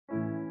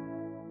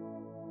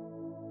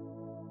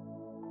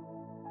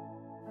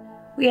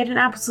We had an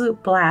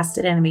absolute blast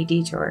at Anime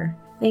Detour.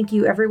 Thank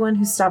you everyone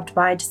who stopped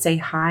by to say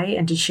hi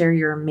and to share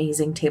your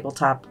amazing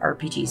tabletop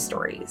RPG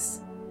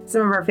stories.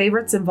 Some of our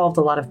favorites involved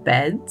a lot of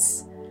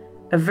beds,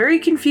 a very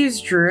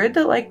confused druid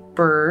that liked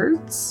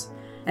birds,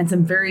 and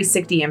some very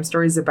sick DM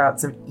stories about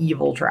some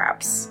evil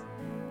traps.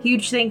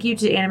 Huge thank you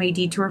to Anime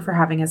Detour for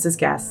having us as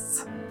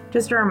guests.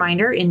 Just a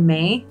reminder, in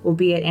May, we'll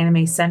be at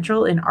Anime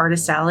Central in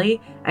Artist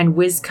Alley and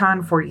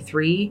WizCon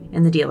 43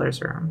 in the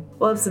dealer's room.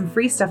 We'll have some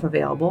free stuff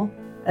available,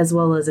 as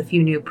well as a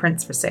few new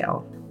prints for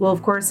sale. We'll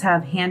of course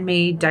have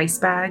handmade dice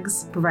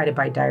bags provided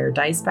by Dire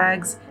Dice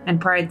Bags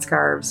and pride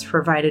scarves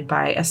provided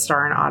by A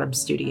Star in Autumn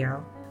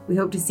Studio. We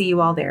hope to see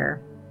you all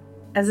there.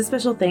 As a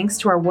special thanks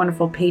to our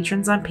wonderful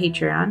patrons on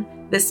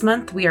Patreon, this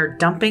month we are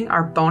dumping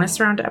our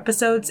bonus round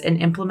episodes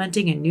and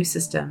implementing a new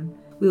system.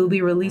 We will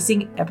be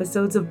releasing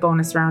episodes of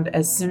Bonus Round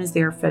as soon as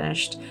they are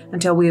finished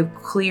until we have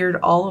cleared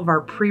all of our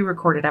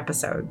pre-recorded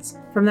episodes.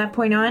 From that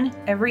point on,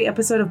 every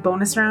episode of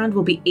Bonus Round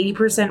will be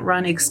 80%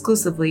 run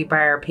exclusively by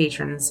our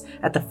patrons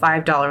at the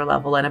 $5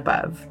 level and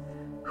above.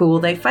 Who will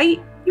they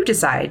fight? You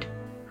decide.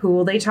 Who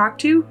will they talk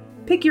to?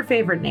 Pick your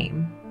favorite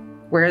name.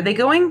 Where are they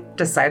going?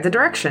 Decide the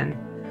direction.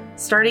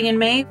 Starting in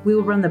May, we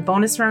will run the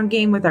Bonus Round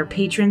game with our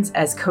patrons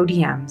as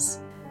co-DMs.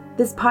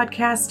 This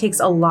podcast takes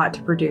a lot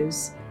to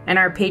produce, and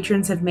our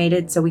patrons have made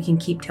it so we can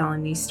keep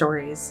telling these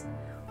stories.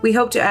 We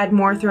hope to add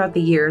more throughout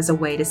the year as a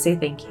way to say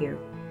thank you.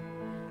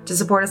 To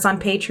support us on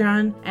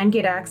Patreon and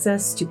get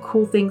access to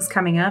cool things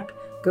coming up,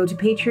 go to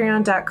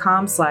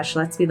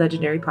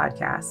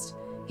patreon.com/letsbelegendarypodcast.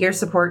 Your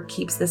support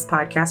keeps this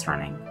podcast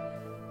running.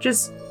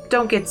 Just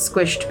don't get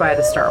squished by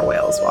the star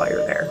whales while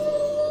you're there.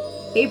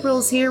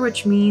 April's here,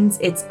 which means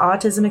it's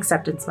Autism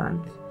Acceptance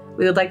Month.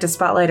 We would like to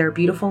spotlight our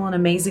beautiful and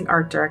amazing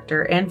art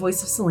director and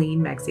voice of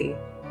Celine, Megzi.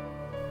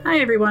 Hi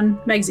everyone,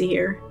 Megzi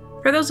here.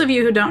 For those of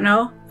you who don't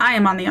know, I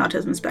am on the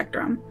autism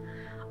spectrum.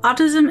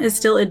 Autism is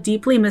still a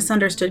deeply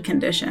misunderstood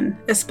condition,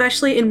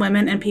 especially in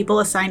women and people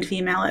assigned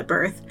female at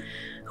birth,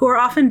 who are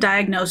often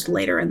diagnosed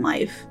later in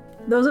life.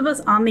 Those of us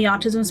on the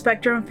autism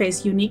spectrum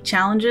face unique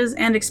challenges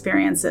and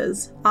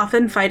experiences,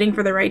 often fighting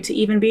for the right to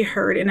even be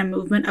heard in a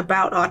movement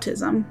about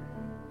autism.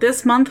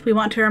 This month, we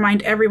want to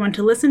remind everyone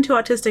to listen to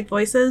autistic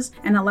voices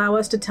and allow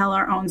us to tell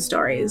our own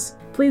stories.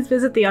 Please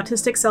visit the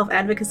Autistic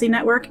Self-Advocacy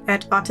Network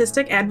at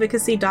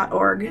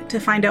autisticadvocacy.org to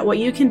find out what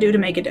you can do to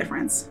make a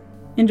difference.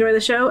 Enjoy the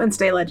show and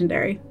stay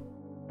legendary.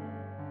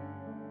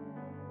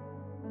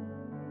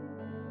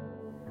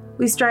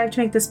 We strive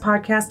to make this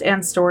podcast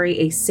and story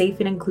a safe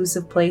and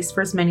inclusive place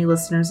for as many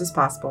listeners as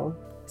possible.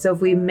 So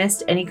if we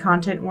missed any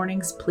content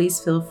warnings, please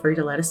feel free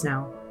to let us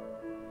know.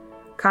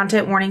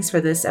 Content warnings for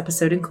this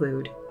episode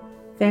include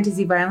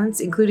fantasy violence,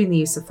 including the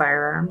use of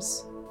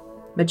firearms,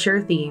 mature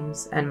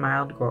themes, and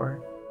mild gore.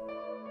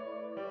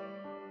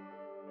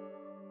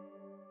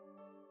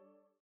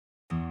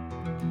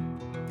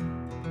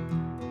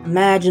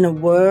 Imagine a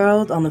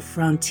world on the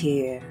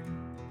frontier,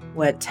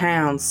 where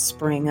towns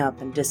spring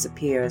up and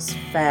disappear as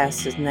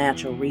fast as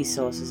natural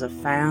resources are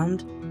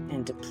found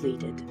and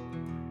depleted,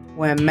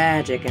 where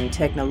magic and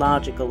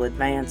technological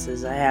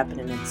advances are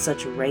happening at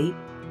such a rate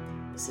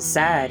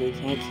society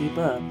can't keep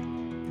up,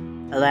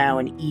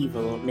 allowing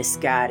evil or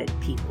misguided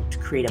people to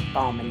create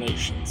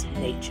abominations in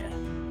nature.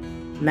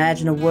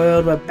 Imagine a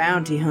world where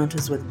bounty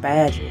hunters with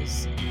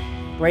badges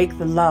break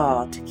the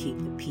law to keep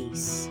the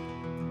peace,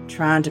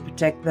 trying to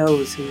protect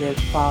those who live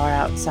far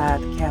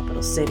outside the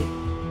capital city.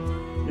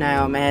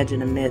 Now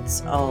imagine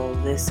amidst all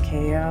this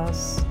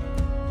chaos,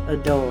 a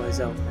door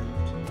is opened,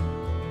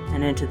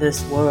 and into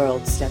this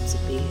world steps a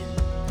being,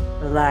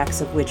 the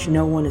likes of which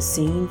no one has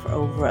seen for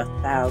over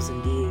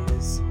 1,000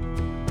 years.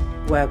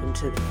 Welcome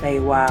to the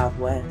Feywild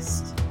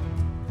West.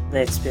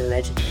 Let's be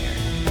legendary.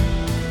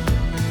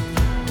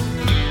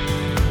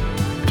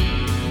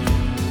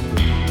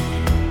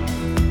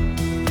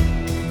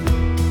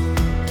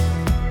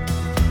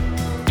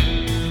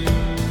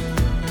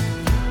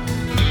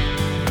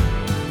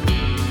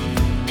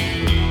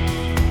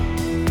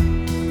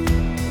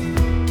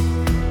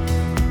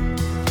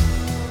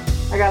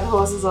 I got the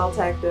horses all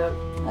tacked up.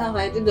 Oh,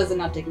 it does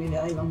not take me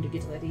very long to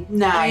get ready.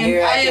 No,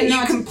 you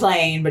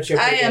complain, but you're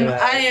I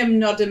am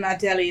not an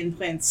Italian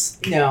prince.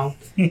 No.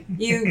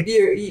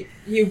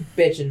 you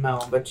bitch and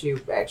moan, but you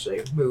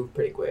actually move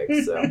pretty quick,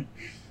 so.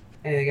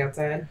 Anything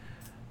outside?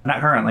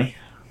 Not currently.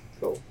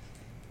 Cool.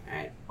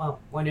 Alright,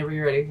 well, whenever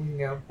you're ready, we can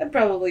go. It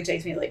probably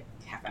takes me like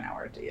half an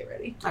hour to get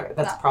ready. Okay,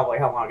 that's probably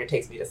how long it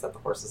takes me to set the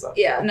horses up.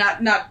 Yeah,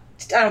 not. I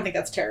don't think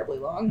that's terribly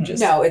long.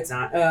 Just no, it's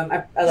not. I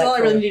like all I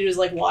really need to do is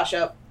like wash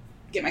up,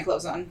 get my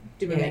clothes on,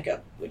 do my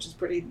makeup, which is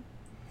pretty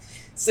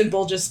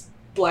simple, just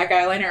black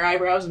eyeliner,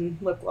 eyebrows, and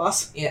lip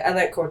gloss. Yeah, I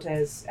let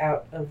Cortez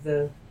out of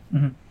the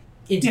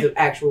into the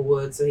actual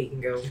woods so he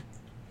can go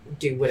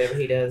do whatever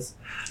he does.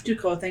 Do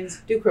crow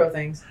things.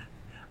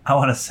 I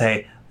want to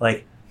say,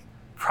 like,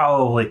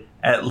 probably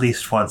at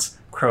least once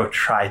Crow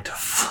tried to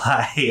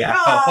fly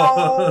out.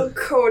 Oh,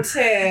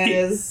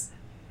 Cortez.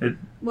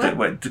 What?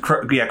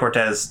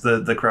 Cortez,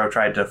 the crow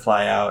tried to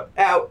fly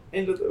out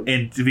into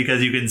the.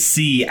 because you can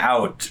see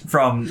out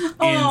from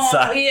Oh,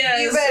 inside.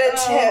 yes. You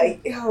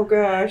better tell. Oh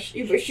gosh,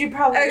 she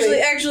probably.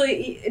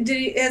 Actually, did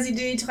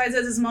he try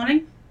that this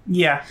morning?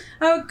 Yeah.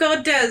 Oh,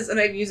 Cortez, and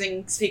I'm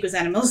using speak with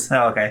animals.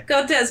 Oh, okay.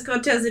 Cortez,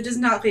 it is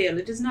not real.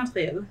 It is not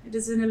real. It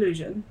is an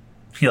illusion.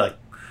 He like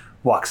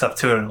walks up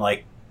to it and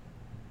like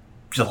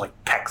just like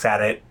pecks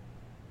at it.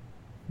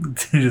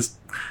 He just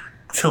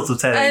tilts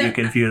his head at you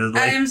confusedly.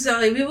 I am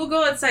sorry. We will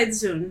go outside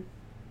soon.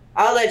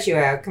 I'll let you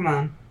out. Come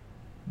on.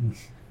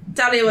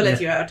 Talia will let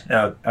you out.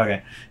 Oh,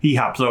 okay. He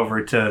hops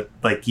over to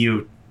like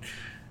you.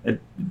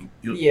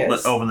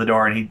 Yes. Open the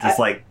door and he just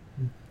like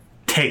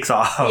takes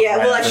off. Yeah.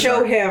 right Well, out I the show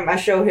door. him. I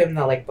show him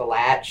the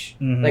latch.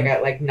 Mhm. Like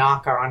I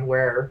knock on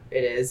where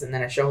it is, and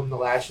then I show him the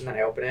latch, and then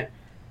I open it,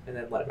 and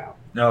then let him out.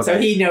 Okay. So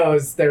he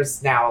knows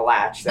there's now a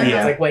latch. That Yeah.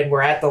 means like when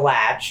we're at the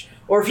latch,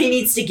 or if he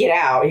needs to get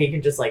out, he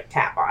can just like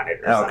tap on it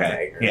or something.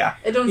 Okay. Or- Yeah.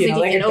 I don't You think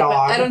know, he like can a open.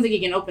 dog. I don't think he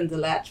can open the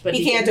latch, but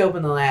He can't can,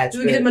 open the latch. Do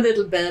we get him a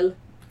little bell?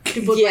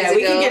 To put Yeah,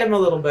 we can go? get him a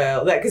little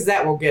bell. Because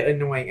that won't get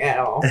annoying at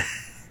all.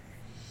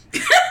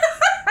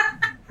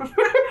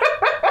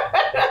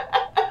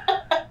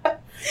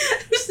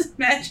 Just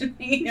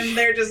imagining him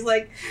there, just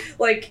like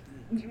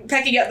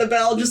pecking at the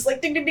bell, just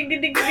like ding ding ding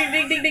ding ding ding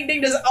ding ding ding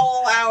ding, just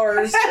all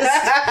hours.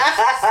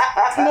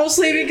 Just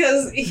mostly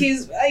because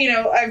he's,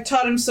 I've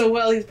taught him so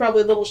well. He's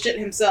probably a little shit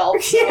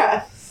himself. So.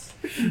 Yeah.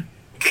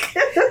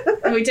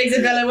 And we take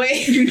the bell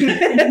away.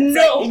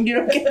 No, you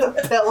don't get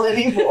the bell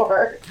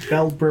anymore.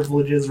 Bell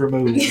privileges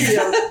removed.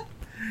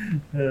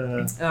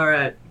 All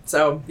right.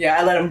 So yeah,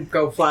 I let him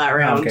go fly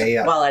around Okay,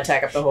 yeah. while I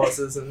tack up the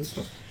horses and.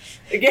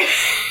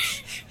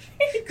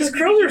 Because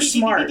crows are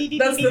smart.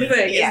 That's the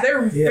thing. Yeah. Is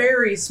they're Yeah.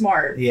 very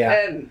smart. Yeah.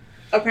 And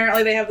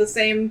apparently they have the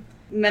same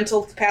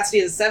mental capacity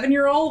as a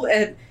 7-year-old.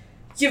 And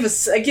give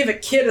a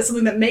kid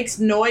something that makes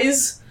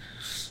noise.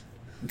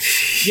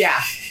 Yeah.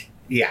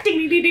 Yeah.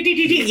 Ding, ding, ding, ding,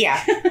 ding, ding.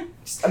 Yeah.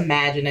 Just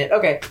imagine it.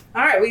 Okay.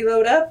 All right. We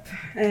load up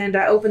and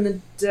I open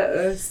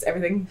the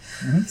everything.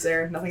 Mhm. Is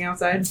there nothing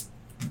outside?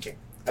 Okay.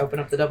 Open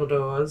up the double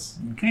doors.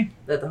 Okay.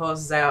 Let the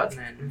horses out, and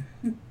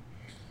then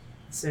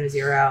as soon as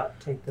you're out,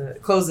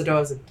 close the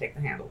doors and take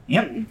the handle.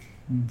 Yep.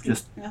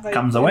 Just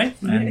comes away.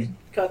 And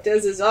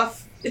Cortez is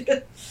off.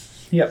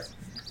 yep.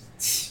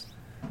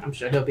 I'm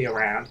sure he'll be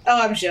around.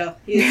 Oh, I'm sure.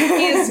 He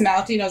is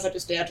smart. He knows how to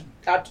stay out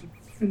of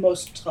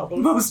most trouble.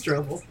 Most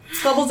trouble.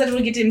 Troubles that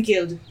will get him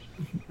killed.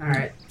 All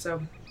right.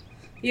 So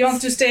He wants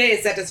to stay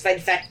a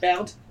satisfied fat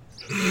bird.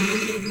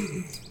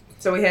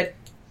 so we head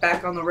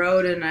back on the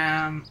road,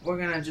 and we're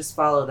gonna just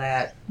follow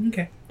that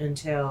Okay.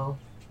 until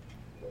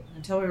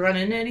we run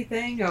into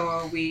anything,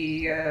 or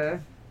we So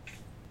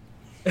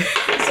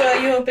are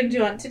you hoping to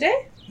hunt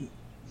today?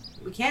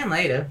 we can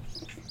later.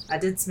 I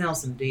did smell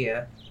some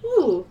deer.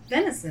 Ooh,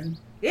 venison.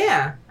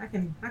 Yeah, I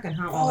can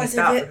hunt while we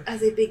stop.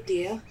 as a big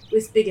deer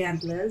with big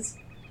antlers.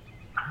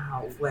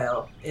 Oh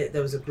well,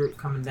 there was a group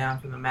coming down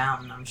from the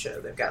mountain. I'm sure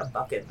they've got a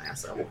buck in there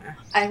somewhere.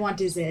 I want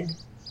his head.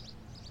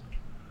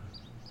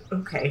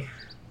 Okay,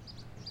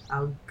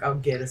 I'll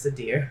get us a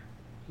deer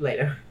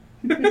later.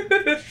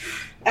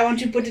 I want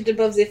to put it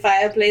above the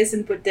fireplace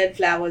and put dead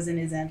flowers in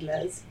his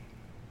antlers.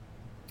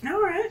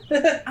 All right,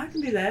 I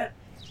can do that.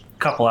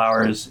 Couple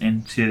hours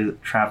into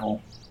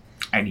travel.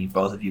 I need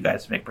both of you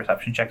guys to make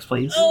perception checks,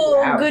 please.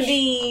 Oh, Ouch.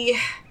 goody.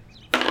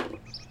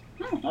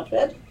 Oh, not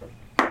bad.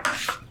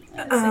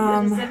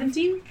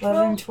 17?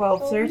 11,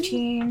 12,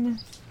 13,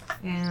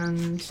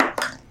 and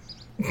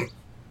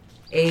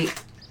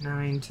 8,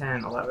 9,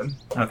 10, 11.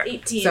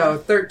 18. So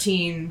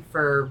 13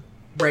 for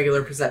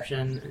regular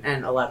perception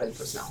and 11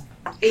 for smell.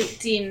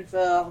 18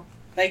 for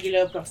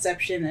regular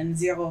perception and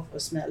 0 for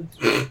smell.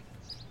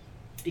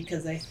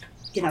 Because I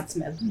cannot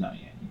smell. No,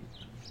 yeah.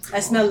 I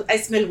smell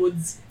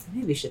woods.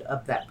 Maybe we should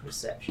up that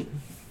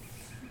perception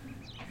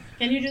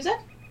Can you do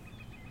that?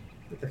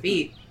 with the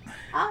feet.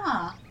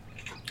 Ah.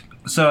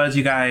 So as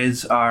you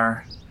guys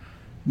are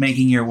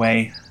making your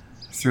way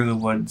through the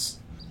woods,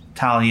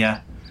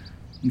 Talia,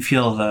 you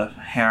feel the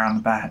hair on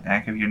the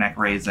back of your neck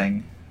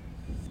raising.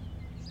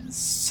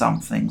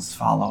 Something's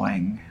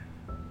following.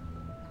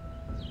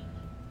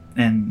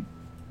 And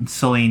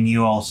Celine,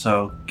 you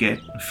also get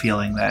a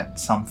feeling that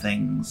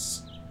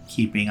something's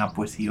keeping up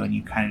with you, and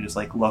you kind of just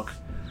like look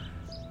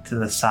to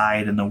the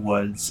side in the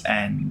woods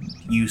and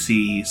you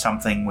see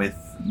something with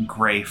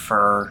gray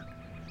fur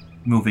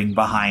moving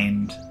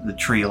behind the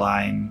tree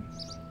line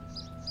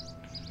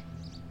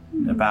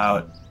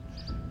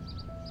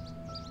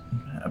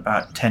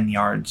about 10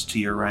 yards to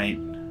your right.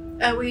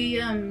 Are we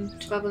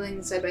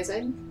traveling side by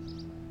side?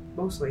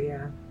 Mostly,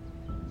 yeah.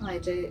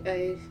 Alright,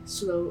 I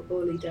slow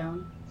Oli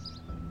down.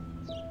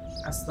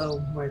 I slow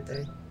where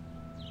they.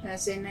 And I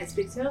say, Night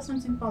Speak, there is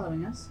something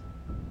following us.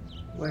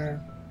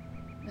 Where?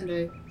 And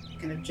I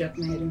kind of jerk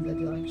my head in that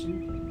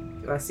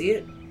direction. Do I see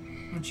it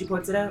when she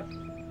points it out?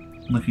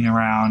 Looking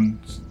around,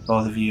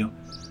 both of you,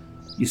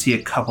 you see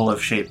a couple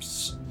of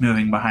shapes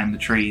moving behind the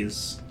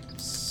trees.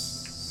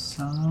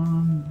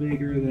 Some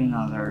bigger than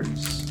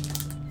others.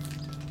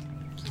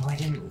 Oh, I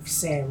didn't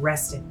say I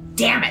rested.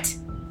 Damn it!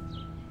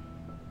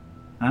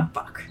 Huh?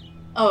 Fuck.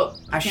 Oh,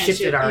 I can't shifted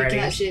shift. already.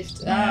 You can't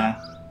shift.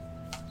 Yeah.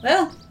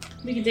 Well,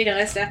 we can take a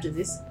rest after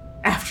this.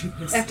 After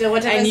this. After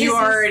whatever And this you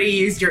is. already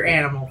used your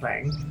animal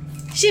thing.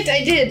 Shit,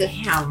 I did.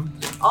 Damn.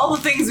 All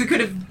the things we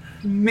could have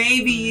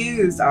maybe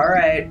used.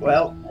 Alright,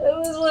 well. I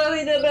was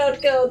worried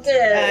about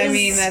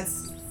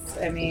Cortez.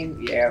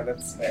 Yeah,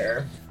 that's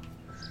fair.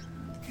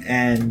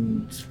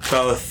 And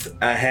both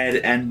ahead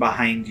and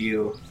behind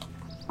you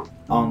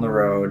on the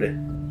road,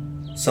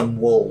 some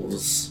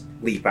wolves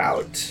leap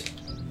out.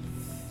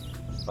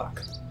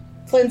 Fuck.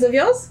 Friends of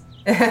yours?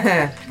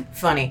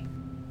 Funny.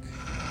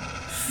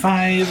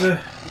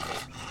 5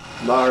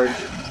 large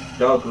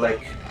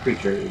dog-like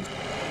creatures.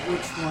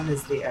 Which one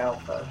is the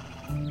alpha?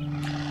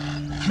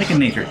 Make a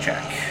nature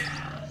check.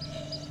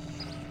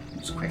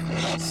 Just quickly.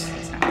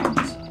 This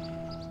happens.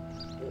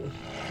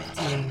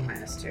 15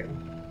 minus 2.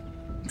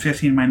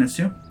 15 minus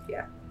 2?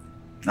 Yeah.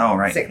 Oh,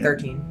 right.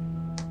 13.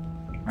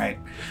 Right.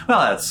 Well,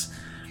 that's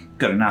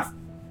good enough.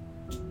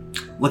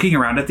 Looking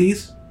around at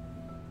these,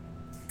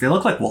 they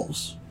look like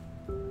wolves.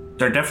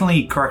 They're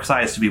definitely correct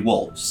size to be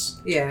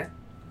wolves. Yeah.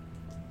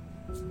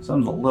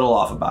 Something's a little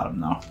off about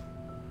them, though.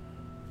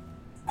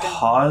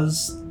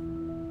 Paws,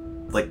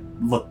 look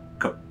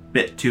a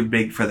bit too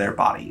big for their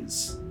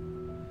bodies.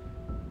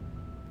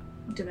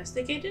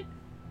 Domesticated?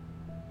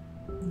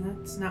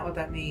 That's not what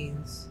that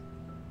means.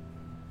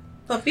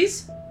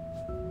 Puppies?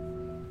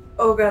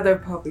 Oh god, they're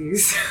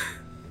puppies.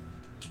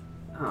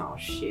 Oh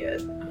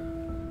shit.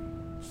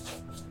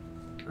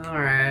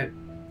 Alright.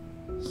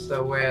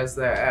 So where's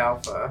the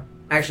alpha?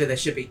 Actually, there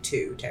should be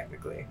 2,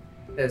 technically.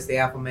 There's the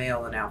alpha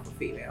male and alpha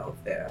female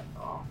if they're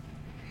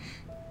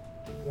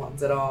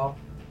ones at all.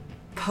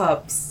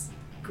 Pups.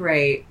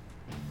 Great.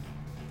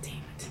 Damn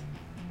it.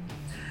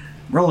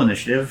 Roll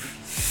initiative.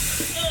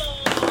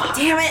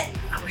 Damn it!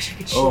 I wish I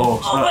could shoot.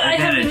 but I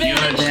have advantage. You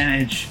have advantage.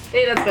 advantage.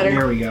 Hey, that's better.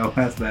 There we go.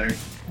 That's better.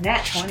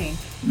 Nat 20.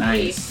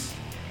 Nice.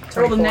 I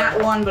rolled a 24.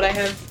 nat 1, but I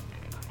have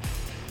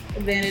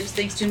advantage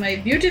thanks to my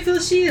beautiful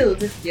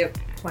shield. Yep,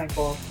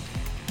 24.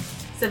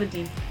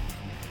 17.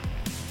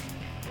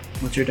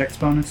 What's your dex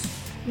bonus?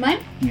 Mine?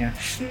 Yeah.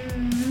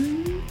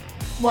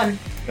 1.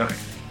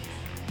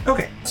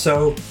 Okay.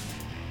 So,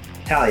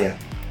 Talia,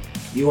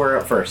 you are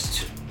up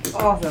first.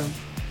 Awesome.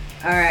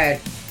 Alright.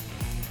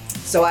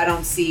 So I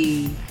don't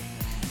see...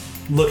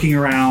 Looking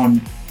around,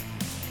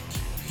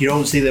 you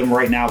don't see them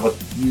right now, but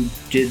you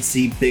did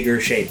see bigger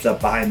shapes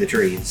up behind the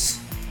trees.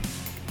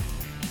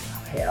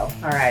 Hell.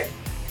 Alright.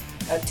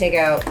 I'll take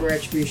out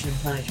Retribution and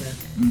Punishment.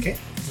 Okay.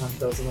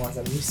 Those are the ones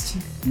I'm used to.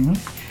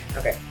 Mm-hmm.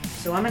 Okay.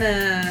 So I'm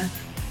gonna...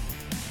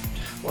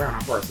 We're on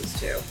our horses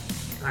too.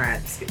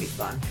 Alright, this could be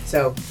fun.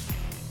 So,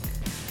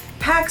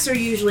 packs are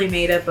usually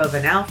made up of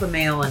an alpha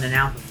male and an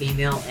alpha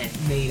female and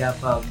made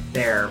up of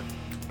their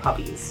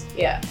puppies.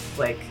 Yeah.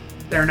 Like,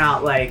 they're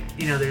not like,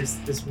 there's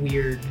this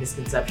weird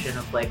misconception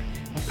of like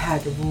a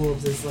pack of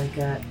wolves is like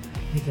a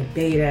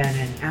beta and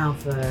an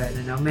alpha and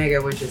an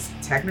omega, which is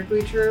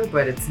technically true,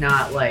 but it's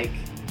not like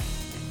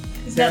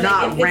they're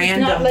not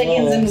random It's not like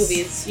in the wolves.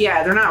 movies.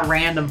 Yeah, they're not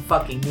random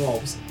fucking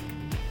wolves.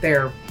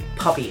 They're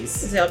puppies.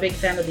 Because they're big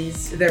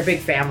families. They're big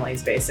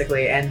families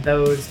basically, and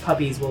those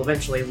puppies will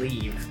eventually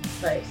leave.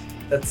 Right.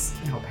 That's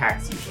how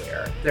packs usually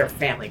are. They're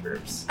family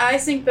groups. I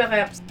think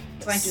perhaps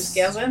trying to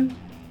scare them.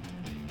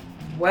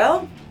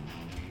 Well,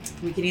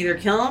 we can either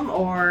kill them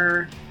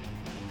or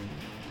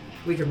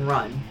we can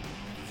run.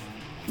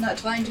 Not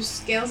trying to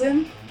scare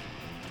them.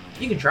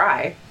 You can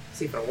try,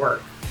 see if it'll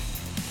work.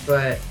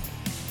 But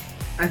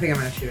I think I'm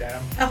gonna shoot at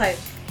them. Okay.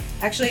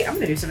 Actually, I'm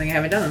gonna do something I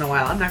haven't done in a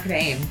while. I'm not gonna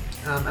aim.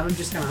 I'm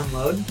just gonna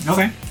unload.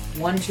 Okay.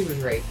 1, 2,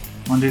 and right.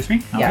 1, 2, 3.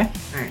 Okay. Yeah.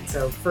 Alright,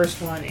 so first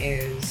one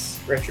is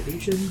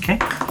Retribution. Okay.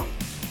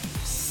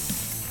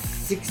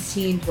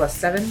 16 plus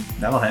 7.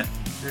 That'll hit.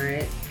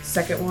 Alright.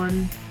 Second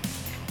one,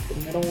 the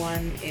middle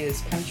one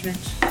is Punishment.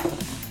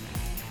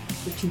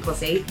 15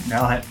 plus 8.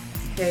 That'll hit.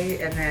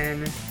 Okay, and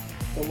then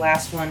the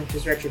last one, which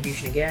is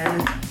Retribution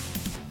again.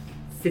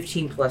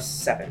 15 plus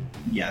 7.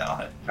 Yeah, that'll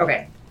hit.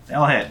 Okay.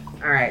 That'll hit.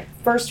 Alright.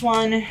 First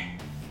one,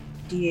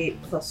 D8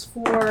 plus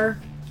 4.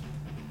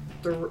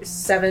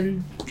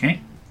 7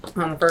 Okay.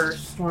 on the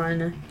first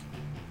one.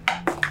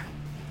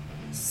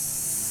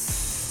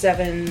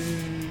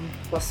 7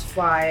 plus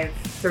 5,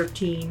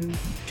 13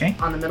 Okay.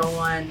 on the middle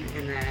one,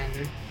 and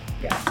then,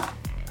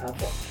 4.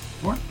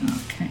 4.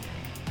 Okay.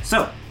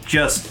 So,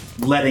 just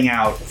letting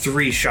out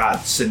 3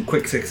 shots in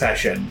quick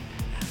succession.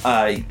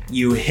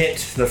 You hit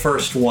the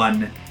first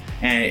one,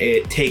 and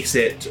it takes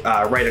it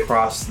right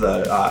across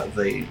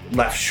the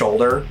left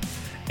shoulder,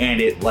 and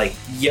it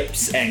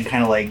yips and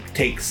kind of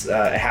takes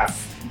a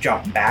half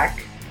jump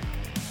back.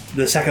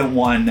 The second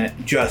one,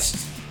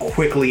 just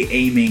quickly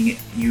aiming,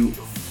 you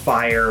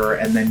fire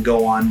and then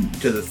go on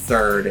to the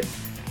third,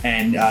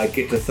 and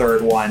get the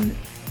third one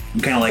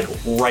kind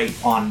of right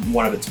on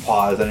one of its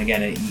paws, and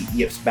again it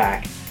yips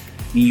back.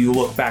 You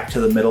look back to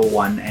the middle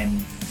one,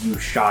 and you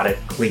shot it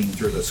clean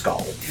through the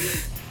skull.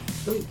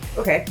 Ooh,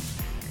 okay.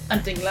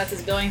 Hunting glass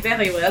is going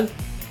very well.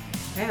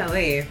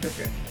 Apparently,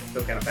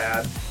 feel kind of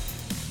bad.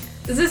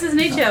 This is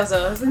nature,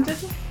 though, isn't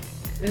it?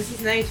 This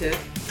is nature.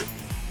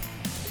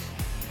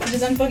 It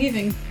is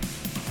unforgiving.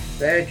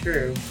 Very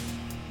true.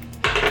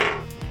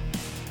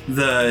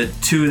 The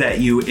two that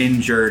you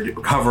injured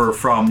recover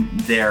from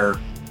their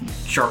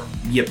sharp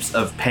yips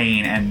of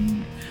pain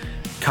and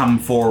come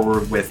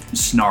forward with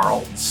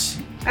snarls.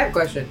 I have a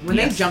question. When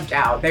Yes. they jumped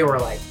out, they were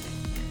like,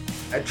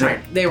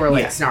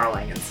 Yeah.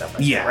 snarling and stuff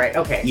like Yeah. that, right?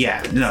 Okay.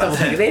 Yeah, no,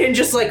 So they didn't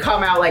just like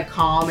come out like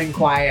calm and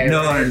quiet.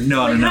 no,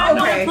 right?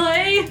 Okay.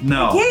 Play.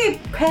 no. Yay,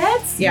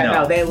 pets! Yeah, No.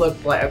 no, they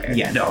looked like, okay.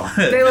 Yeah, no.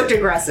 They looked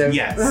aggressive.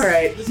 Yes. All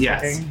right. Just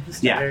Yes. checking,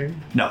 just Yeah.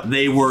 checking. No,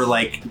 they were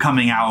like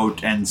coming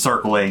out and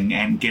circling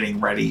and getting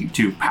ready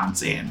to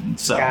pounce in.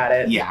 So Got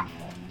it. Yeah.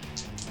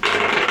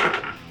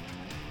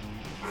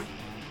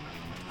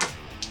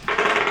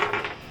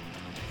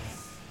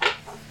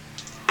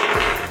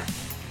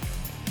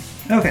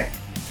 Okay.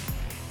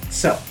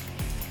 So,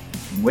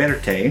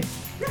 Muerte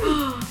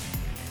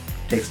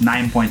takes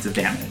 9 points of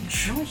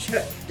damage.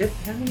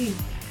 How many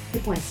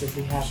hit points does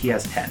he have? He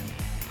has 10.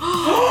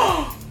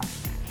 Oh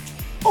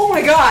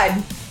my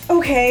god!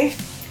 Okay.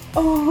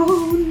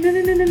 Oh,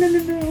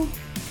 no.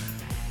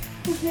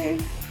 Okay.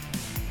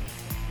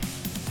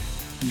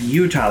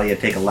 You, Talia,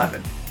 take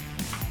 11.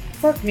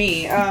 Fuck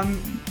me.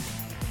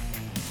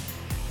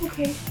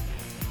 Okay.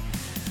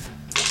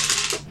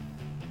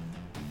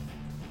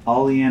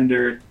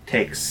 Oleander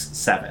takes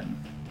 7.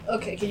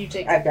 Okay, can you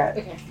take I've got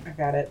it. Okay. I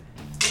got it.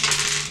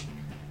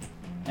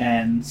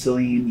 And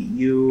Celine,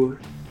 you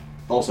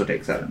also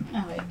take 7.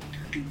 Oh,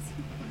 wait.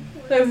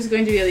 That was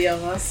going to be the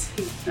almost.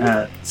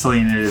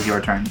 Celine, it is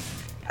your turn.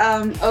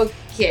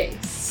 Okay,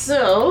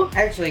 so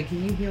Actually,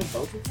 can you heal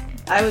both of them?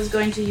 I was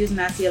going to use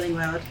Mass Healing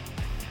Word.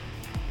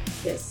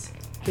 Yes.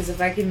 Because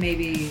if I can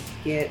maybe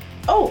get...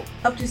 Oh!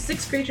 Up to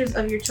 6 creatures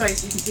of your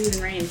choice you can do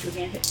in range will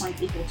gain hit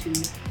points equal to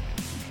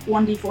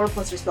 1d4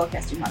 plus your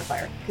spellcasting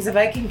modifier. Because if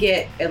I can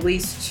get at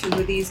least 2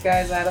 of these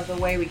guys out of the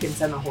way, we can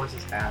send the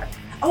horses back.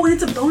 Oh, and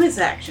it's a bonus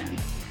action.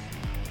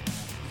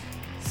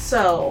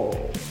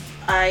 So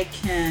I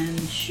can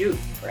shoot,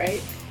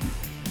 right?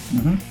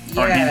 Mm-hmm.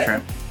 Or Yeah.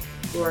 cantrip.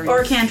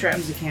 Or cantrip.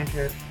 Use a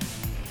cantrip.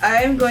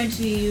 I'm going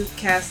to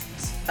cast.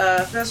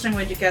 First, I'm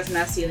going to cast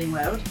Mass Healing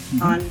Word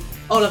on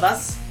all of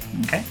us.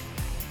 Okay.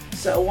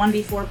 So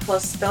 1d4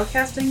 plus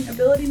spellcasting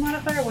ability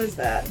modifier. What is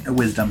that?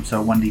 Wisdom,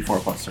 so 1d4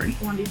 plus 3.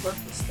 1d4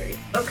 plus 3.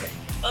 Okay.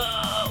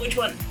 Which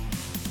one?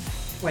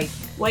 Wait.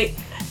 Wait.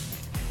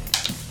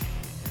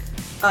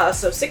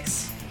 So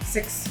 6.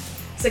 6.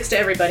 6 to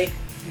everybody.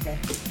 Okay.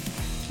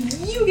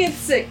 You get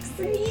 6.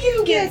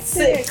 You get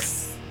 6.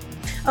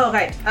 Oh,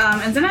 right.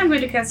 And then I'm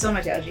going to cast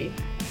Somaturgy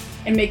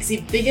and make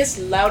the biggest,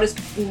 loudest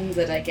boom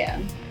that I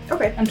can.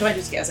 Okay. I'm trying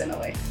to scare them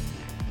away.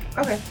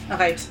 Okay.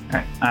 Alright.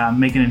 Alright,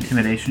 make an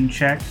intimidation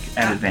check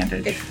at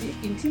advantage.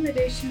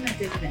 Intimidation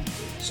at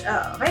advantage.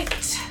 Alright.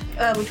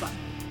 Which one?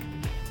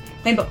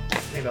 Rainbow.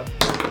 Rainbow.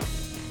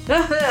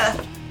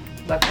 What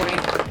Left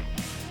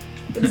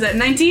point. is that,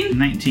 19?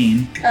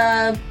 19.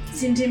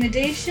 It's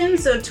intimidation,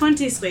 so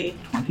 23.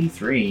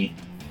 23.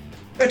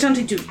 Or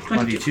 22.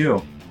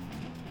 22.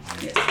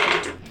 Yes,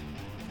 22.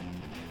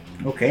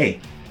 Okay.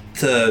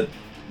 The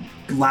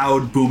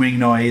loud booming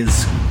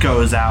noise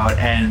goes out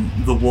and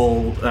the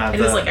wool... It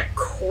is like a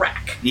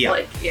crack. Yeah.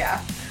 Like,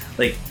 yeah.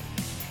 like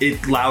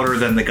it's louder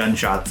than the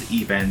gunshots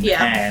even.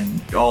 Yeah.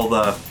 And all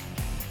the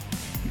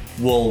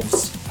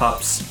wolves,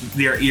 pups,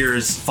 their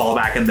ears fall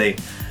back and they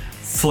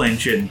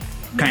flinch and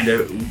kind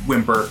of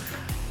whimper.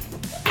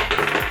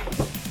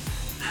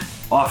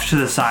 Off to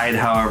the side,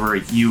 however,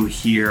 you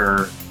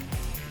hear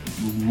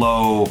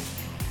low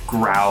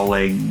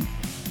growling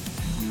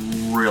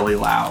really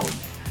loud.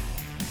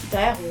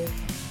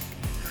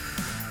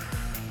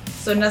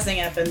 So nothing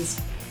happens.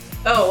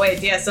 Oh,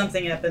 wait, yeah,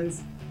 something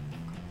happens.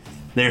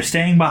 They're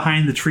staying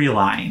behind the tree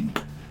line,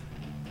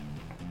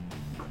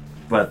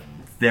 but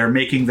they're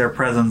making their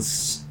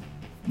presence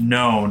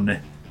known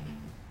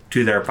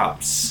to their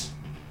pups.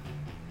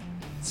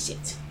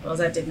 Shit. Well,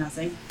 that did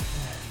nothing.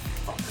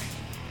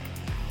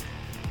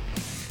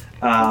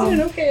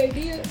 Okay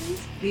idea.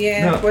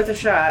 Yeah, No. worth a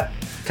shot.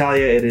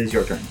 Talia, it is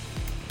your turn.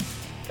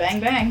 Bang,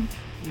 bang.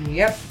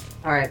 Yep.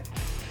 All right.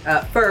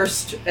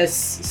 First,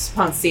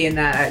 upon seeing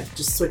that, I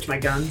just switch my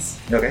guns.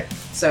 Okay.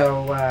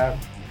 So,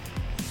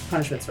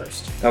 punishments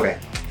first. Okay.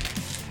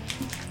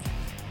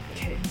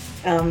 Okay.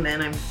 And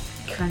I'm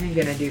kind of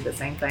gonna do the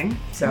same thing.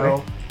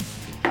 So,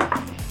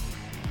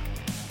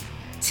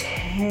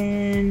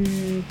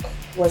 10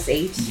 plus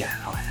 8. Yeah,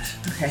 I'll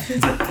hit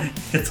it. Okay.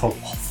 It's a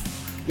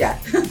wolf. Yeah.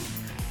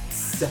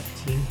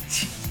 17.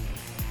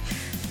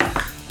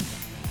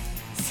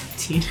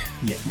 17.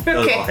 Yeah.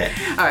 Okay. I'll hit.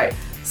 All right.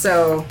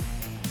 So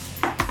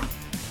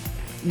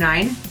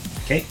 9.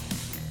 Okay.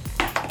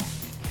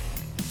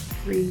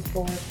 3,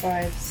 4,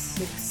 5,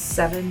 6,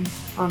 7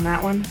 on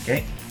that one.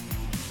 Okay.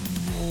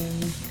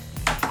 And then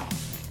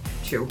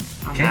 2 on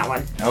Okay. that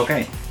one.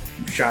 Okay.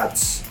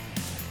 Shots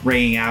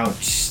ringing out.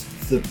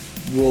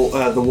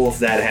 The wolf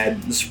that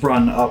had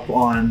sprung up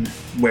on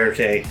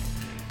Muerte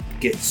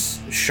gets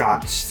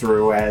shot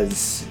through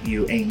as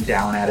you aim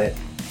down at it.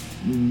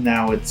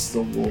 Now it's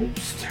the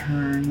wolf's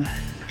turn.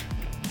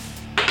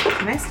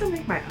 Can I still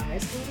make my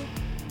eyes glow?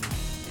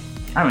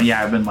 I mean,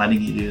 yeah, I've been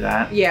letting you do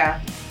that.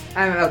 Yeah.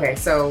 Okay,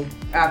 so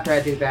after I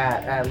do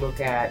that, I look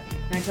at...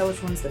 Can I tell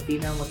which one's the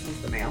female and which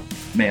one's the male?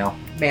 Male.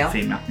 Male?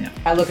 Female, yeah.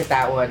 I look at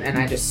that one and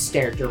I just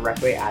stare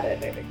directly at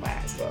it and I make my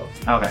eyes glow.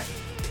 Okay.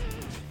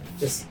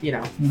 Just,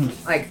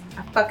 Mhm. like,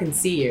 I fucking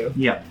see you,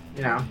 Yep.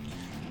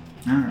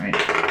 Alright.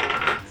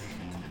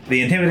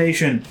 The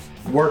intimidation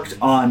worked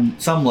on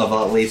some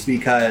level at least,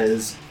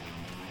 because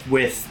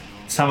with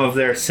some of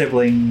their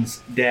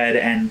siblings dead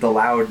and the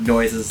loud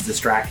noises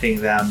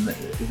distracting them,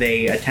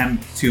 they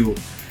attempt to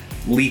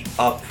leap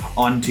up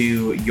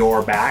onto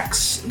your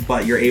backs,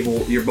 but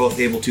you're both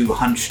able to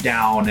hunch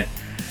down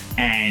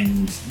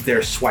and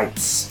their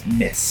swipes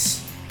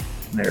miss.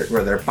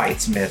 Their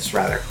bites miss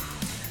rather.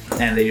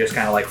 And they just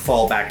kind of like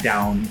fall back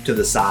down to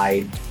the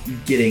side,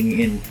 getting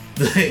in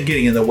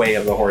the way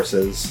of the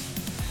horses.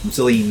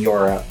 Celine,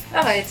 you're up.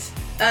 Alright.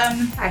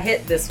 I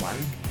hit this one.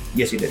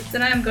 Yes, you did.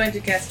 Then I am going to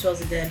cast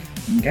Tools of Dead.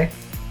 Okay.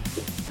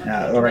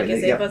 All right. Make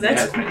a save for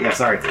that? Yeah,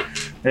 sorry.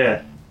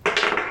 Yeah.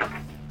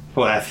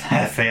 Well,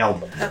 that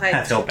failed. Okay.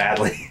 That failed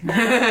badly.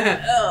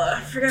 Oh,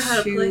 I forgot how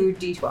to play.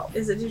 2d12.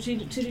 Is it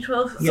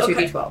 2d12? Yeah,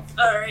 Okay. 2d12.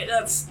 Alright,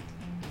 that's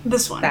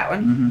this one. That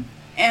one? Mm-hmm.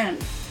 And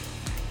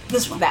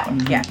this one. That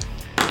one, Mhm. yeah.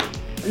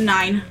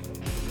 9.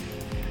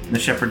 The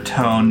shepherd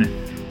tone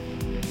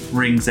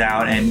rings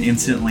out, and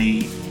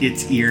instantly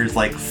its ears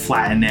like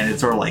flatten, and it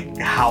sort of like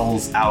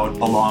howls out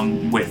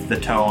along with the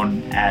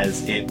tone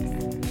as it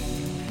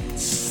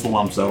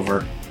slumps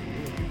over.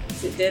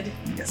 So it did?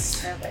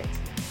 Yes. Alright.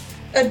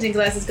 Hunting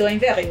class is going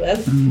very well.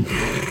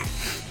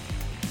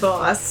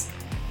 Boss.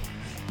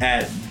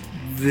 At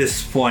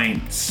this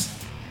point,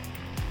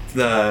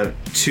 the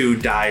two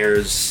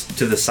dyers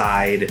to the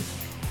side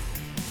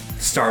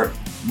start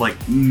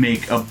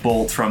make a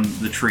bolt from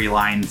the tree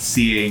line,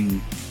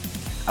 seeing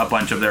a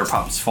bunch of their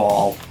pups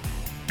fall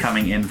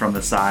coming in from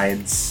the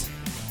sides.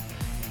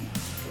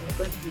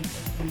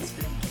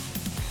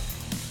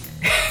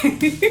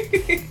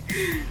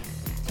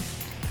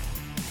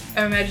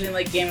 I'm imagining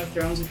like Game of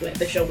Thrones with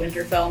they show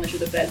Winterfell and they show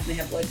the beds and they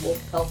have like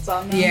wolf pelts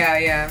on them.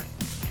 Yeah.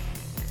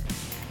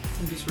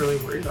 I'm just really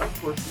worried about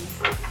horses.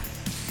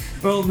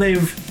 Well,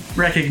 they've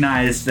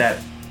recognized that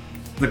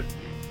the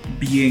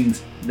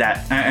beings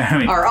that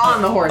Are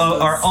on the horses.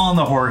 are on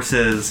the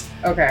horses,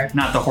 Okay.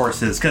 not the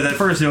horses. Because at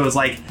first it was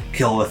like,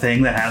 kill the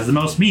thing that has the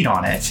most meat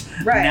on it.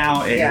 Right,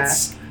 Now yeah.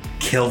 it's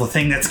kill the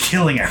thing that's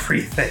killing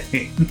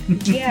everything.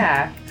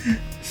 Yeah.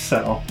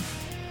 So,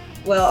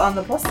 Well, on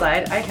the plus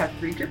side, I have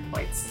 3 grip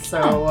points,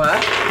 so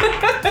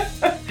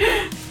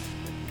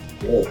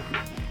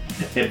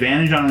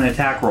advantage on an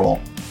attack roll.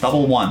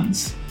 Double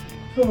ones.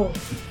 Oh.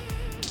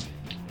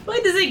 Why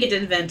does it get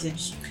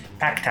advantage?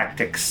 Pack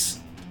tactics.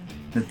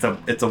 It's a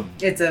it's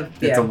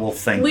a wolf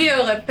thing. We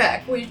are a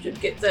pack. We should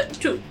get that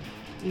too.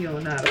 You're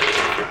not a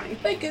guy.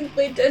 I can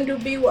pretend to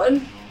be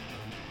one.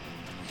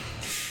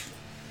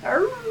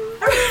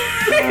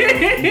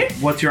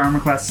 What's your armor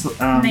class?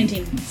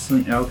 19.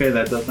 Okay,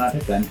 that does not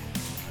hit then.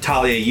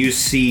 Talia, you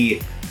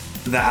see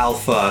the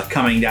alpha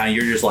coming down.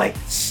 You're just like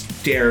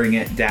staring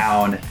it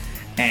down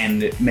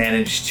and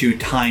manage to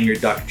time your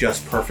duck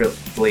just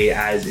perfectly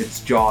as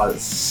its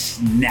jaws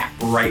snap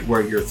right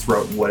where your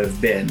throat would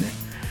have been.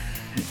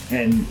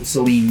 And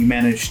Celine, you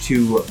manage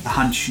to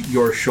hunch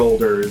your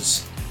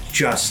shoulders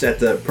just at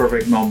the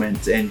perfect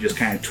moment and just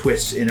kind of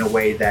twist in a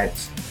way that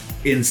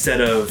instead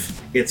of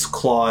its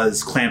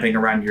claws clamping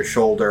around your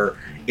shoulder,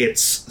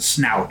 its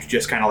snout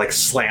just kind of like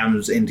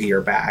slams into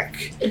your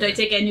back. And I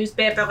take a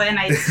newspaper and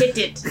I hit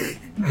it.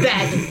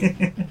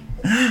 Bad.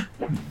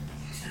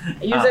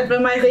 I use it for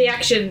my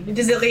reaction. It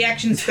is a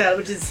reaction spell,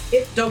 which is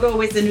don't go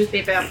waste the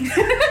newspaper.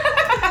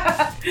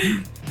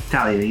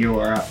 Talia, you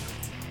are up.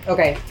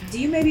 Okay. Do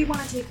you maybe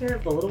want to take care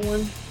of the little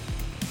one?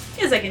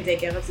 Yes, I can take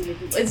care of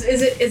it. Has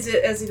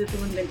either the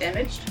one been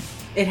damaged?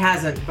 It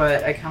hasn't,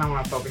 but I kind of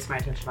want to focus my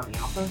attention on the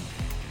alpha.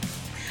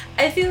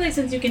 I feel like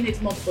since you can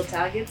hit multiple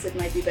targets, it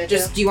might be better.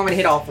 Just, do you want me to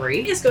hit all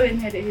 3? Just go ahead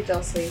and hit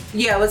all 3.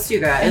 Yeah, let's do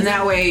that. And And that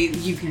then- way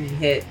you can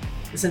hit,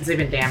 since they've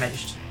been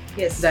damaged,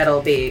 Yes.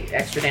 that'll be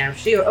extra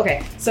damage to you.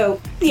 Okay, so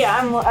yeah,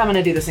 I'm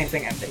gonna do the same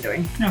thing I've been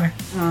doing. Okay.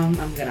 I'm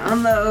gonna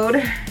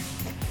unload,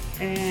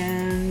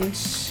 and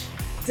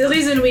The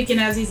reason we can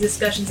have these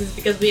discussions is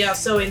because we are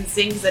so in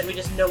sync that we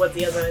just know what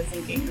the other is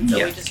thinking. And so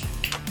Yeah. we just,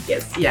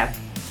 yes. yeah.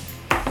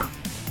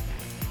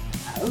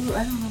 Oh,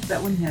 I don't know if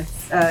that one hits.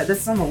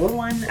 This is on the little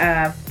one.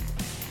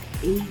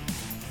 8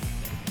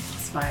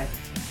 plus 5.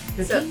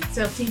 So, 15?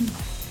 13.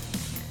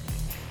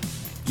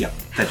 Yep,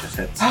 that just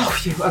hits. Oh,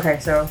 phew. Okay,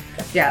 so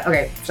yeah.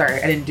 Okay,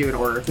 sorry, I didn't do an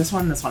order. This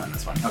one, and this one.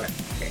 Okay.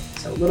 Okay,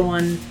 so little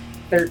one,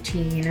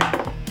 13.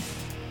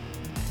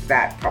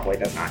 That probably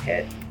does not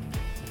hit.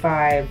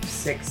 5,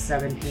 6,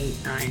 7, 8,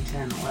 9,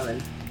 10,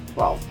 11,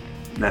 12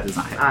 That does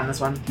not hit. on this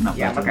one. No,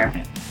 Yeah. that does Okay.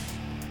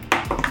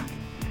 not hit.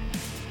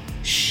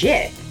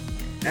 Shit.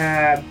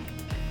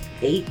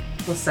 8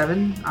 plus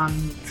 7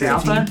 on the 15.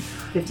 alpha.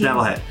 15.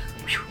 That'll hit.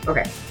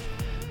 Okay.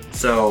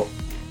 So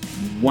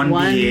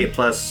 1d8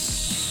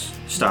 plus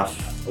stuff.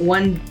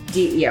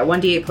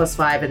 1d8 plus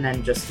 5, and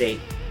then just a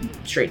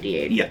straight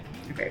d8. Yeah.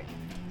 Okay.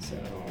 So,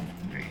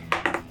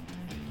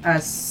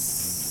 alright.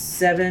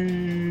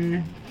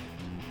 7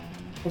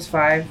 plus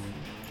 5.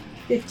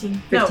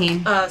 15.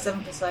 15. No,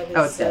 7 plus 5 is...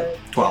 Oh, it's dead.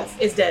 12.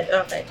 It's dead.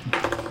 Okay.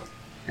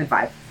 And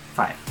 5.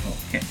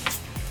 5. Okay.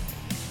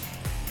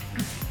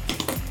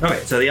 Okay,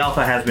 so the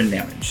alpha has been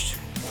damaged.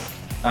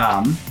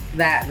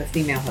 That the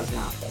female has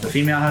not, though. The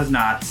female has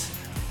not.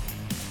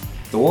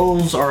 The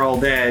wolves are all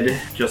dead.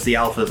 Just the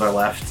alphas are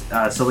left.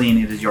 Celine,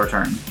 it is your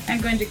turn.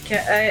 I'm going to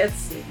let's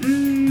see.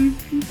 You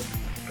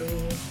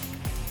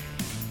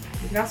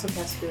can also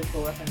cast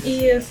spiritual weapon.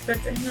 Yes, but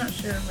I'm not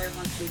sure if I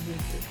want to use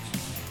it.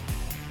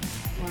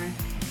 Why?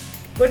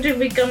 What if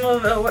we come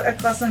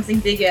across something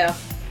bigger?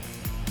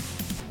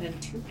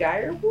 And 2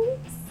 dire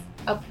wolves?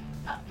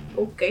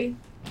 Okay.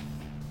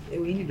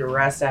 We need to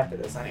rest after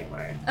this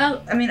anyway.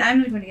 Oh, I mean,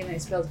 I'm not going to get any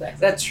spells back.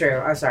 That's true.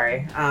 I'm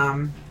sorry.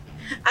 I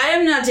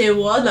am not a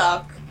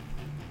warlock.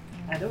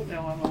 I don't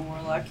know I'm a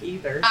warlock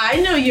either. I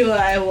know you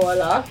are a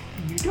warlock.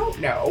 You don't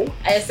know.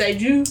 Yes, I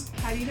do.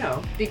 How do you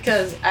know?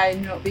 Because I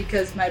know,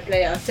 because my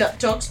player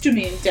talks to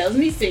me and tells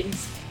me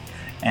things.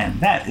 And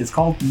that is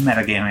called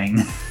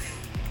metagaming.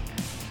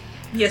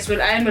 Yes, well,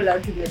 I am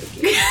allowed to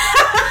medicate.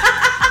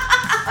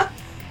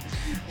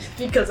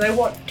 Because I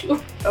want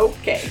to.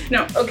 Okay.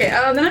 No, okay,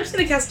 then I'm just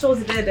gonna cast Toll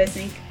the Dead, I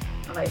think.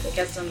 Alright, I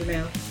cast on the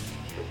male.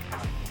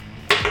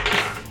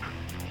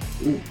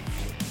 Ooh.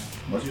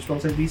 What's your spell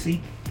save DC?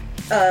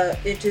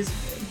 It is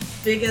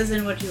bigger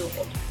than what you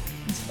rolled.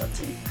 It's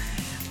 14.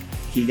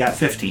 He got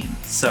 15,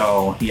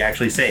 so he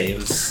actually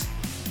saves.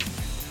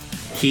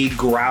 He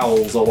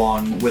growls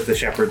along with the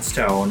shepherd's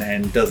tone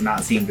and does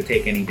not seem to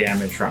take any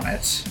damage from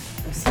it.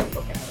 I'm still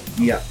looking at it.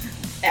 Yep.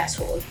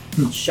 Asshole.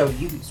 I'll show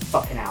you who's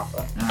fucking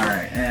alpha.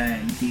 Alright,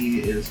 and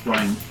he is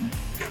going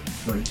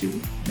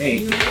to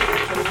make...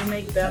 Can you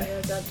make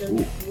barriers out of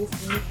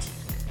wolf meat?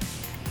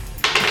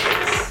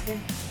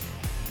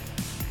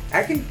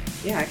 I can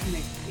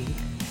make the.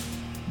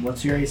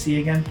 What's your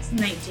AC again? It's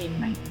 19.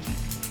 19. I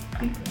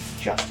think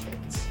that's just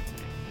hits.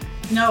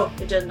 No,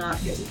 it does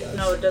not. Yes, it does.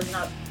 No, it does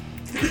not.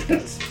 It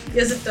does.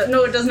 Yes, it does.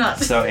 No, it does not.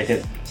 So it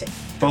hit.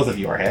 Both of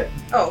you are hit.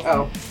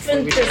 Oh,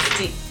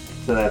 fantastic.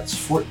 So that's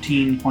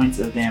 14 points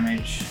of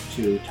damage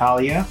to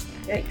Talia.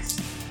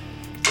 Yikes.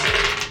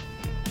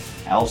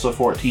 Also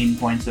 14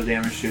 points of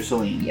damage to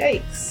Celine.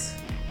 Yikes.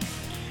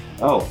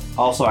 Oh,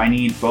 also I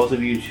need both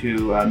of you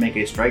to make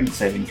a strength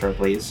saving throw,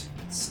 please.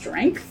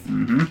 Strength?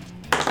 Mm-hmm.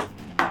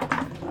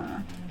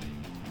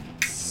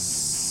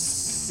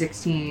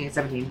 16,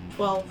 17.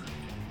 12.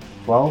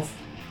 12?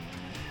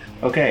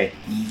 Okay,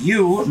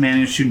 you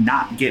managed to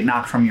not get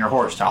knocked from your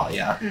horse,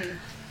 Talia.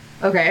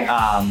 Okay.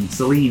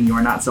 Celine, you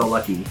are not so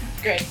lucky.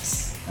 Great.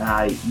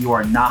 You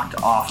are knocked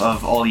off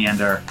of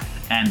Oleander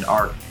and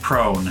are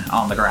prone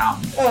on the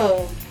ground.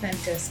 Oh,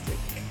 fantastic.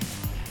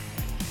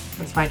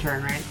 It's my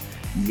turn, right?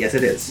 Yes,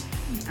 it is.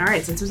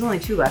 Alright, since there's only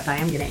 2 left, I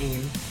am gonna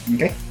aim.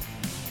 Okay.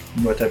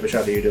 What type of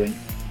shot are you doing?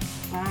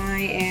 I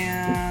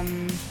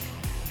am.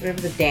 Whatever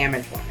the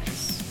damage one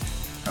is.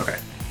 Okay.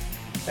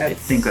 I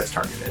think that's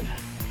targeted.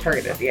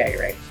 Targeted, yeah,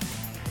 you're right.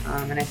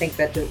 And I think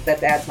that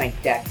adds my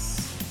dex.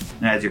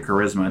 It adds your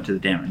charisma to the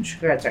damage.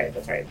 That's right.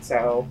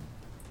 So,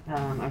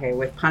 okay,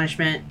 with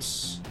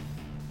punishment,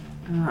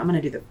 I'm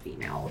gonna do the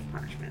female with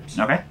punishment.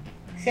 Okay.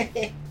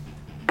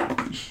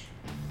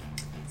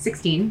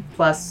 16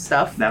 plus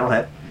stuff. That'll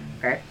hit.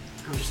 Okay,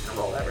 I'm just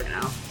gonna roll that right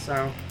now.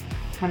 So,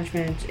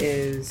 punishment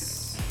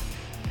is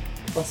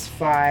plus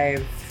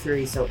 5,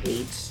 3, so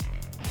 8.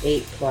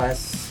 8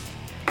 plus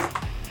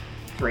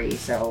 3,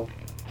 so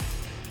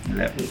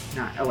 11. 8,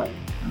 not 11.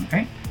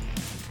 Okay.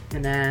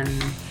 And then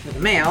for the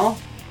male,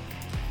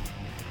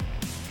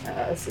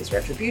 this is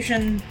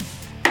retribution.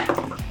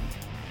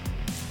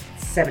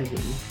 17.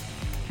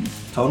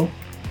 Total?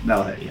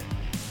 That'll hit you.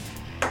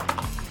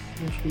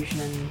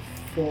 Retribution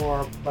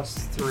 4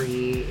 plus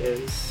 3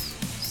 is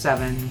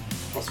 7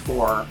 plus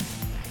 4.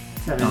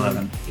 7,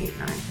 11. 8,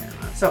 9, 10,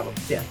 11. So,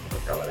 yeah,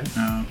 11.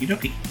 Okie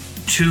dokie.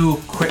 2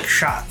 quick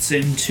shots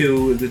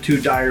into the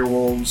 2 dire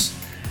wolves.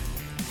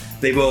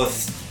 They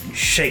both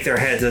shake their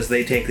heads as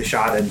they take the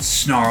shot and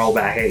snarl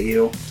back at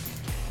you.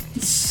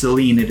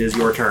 Celine, it is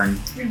your turn.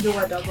 You do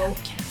a doggo.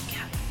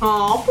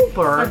 Oh, I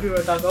pooper. do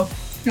a doggo.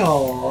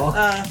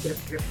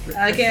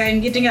 Aww. Okay,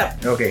 I'm getting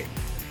up. Okay.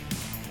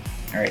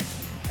 Alright.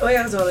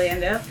 Where's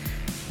Oleander?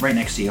 Right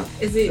next to you.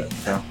 Is it?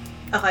 So,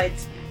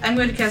 Alright. I'm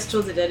going to cast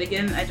Toll the Dead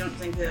again. I don't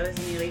think there is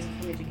any reason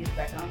for me to get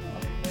back on the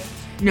Oleander.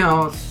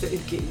 No,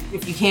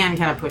 if you can,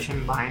 kind of push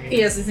him behind me.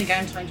 Yes, I think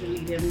I'm trying to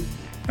lead him.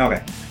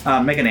 okay.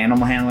 Make an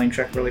animal handling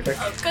check really quick.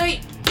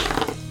 Okay.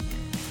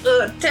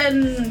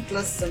 10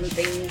 plus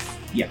something.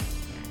 Yeah.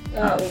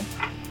 Oh.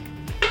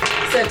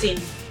 13.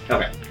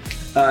 Okay.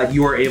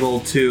 You are able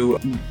to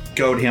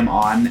goad him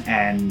on,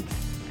 and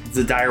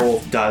the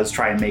direwolf does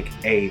try and make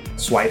a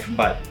swipe,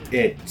 but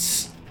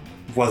it's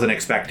wasn't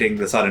expecting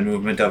the sudden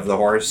movement of the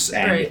horse,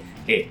 and Right.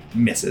 it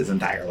misses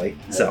entirely.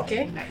 So.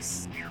 Okay.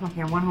 Nice.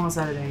 Okay, one horse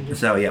out of danger.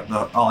 So yep,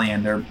 the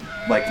Oleander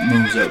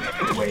moves a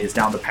ways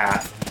down the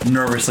path,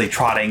 nervously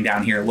trotting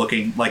down here,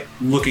 looking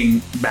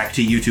back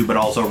to you two, but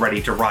also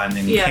ready to run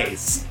in Yeah.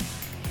 case.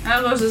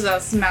 Our horses are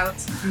smart.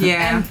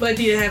 Yeah. And but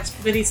you have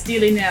very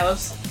steely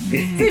nerves.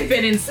 They've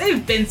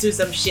been through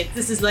some shit.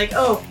 This is like,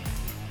 oh,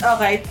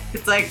 alright.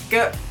 It's like,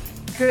 go,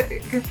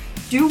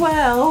 do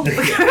well.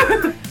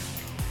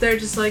 They're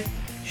just like,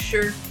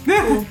 sure,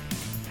 cool.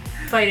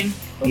 Fighting.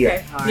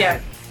 Okay. All Yeah.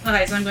 right.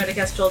 Okay, so I'm going to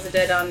cast Toll the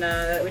Dead on,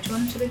 which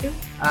one should I do?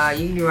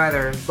 You can do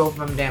either. Both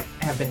of them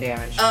have been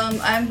damaged.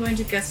 I'm going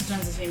to cast it on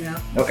the female.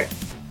 Okay,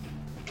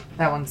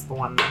 That one's the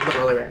one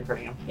literally right in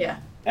front of you. Yeah.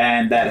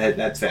 and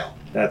that's fail.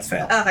 That's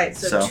fail. Alright,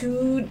 so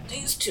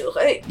these two,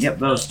 right? Yep,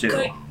 those two.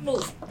 Good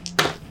move.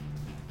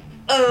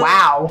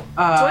 Wow.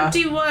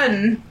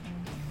 21.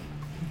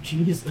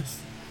 Jesus.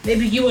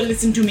 Maybe you will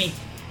listen to me.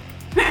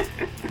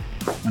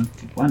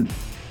 21.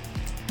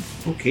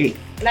 Okay.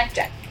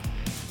 Blackjack.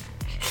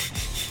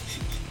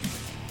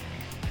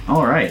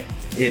 All right.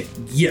 It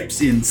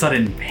yips in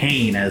sudden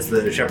pain as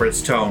the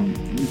shepherd's tone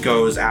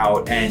goes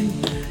out, and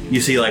you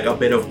see like a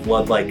bit of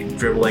blood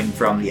dribbling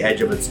from the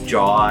edge of its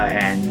jaw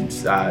and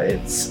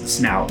its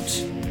snout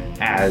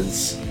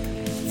as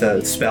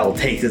the spell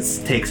takes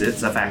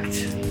its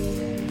effect.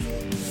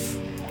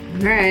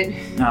 Alright.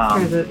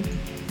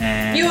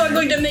 And You are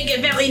going to make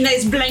a very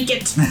nice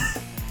blanket.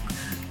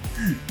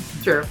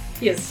 Sure.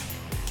 Yes.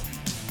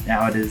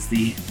 now it is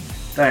the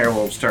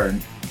direwolf's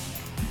turn.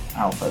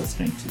 Alpha is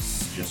going to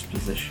just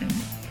position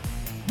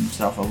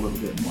himself a little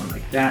bit more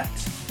like that.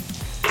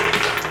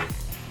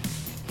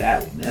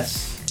 That will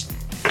miss.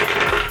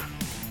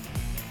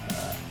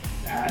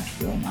 That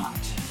will not.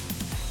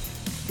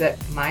 Is that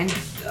mine?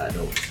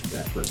 No,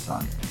 that puts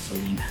on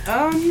Celine.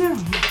 Oh no.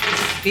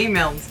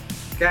 Females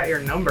got your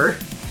number.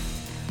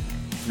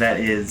 That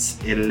is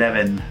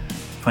 11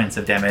 points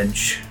of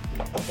damage.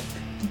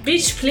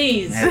 Bitch,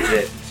 please. That's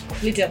it.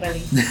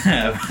 Literally.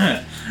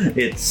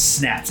 It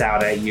snaps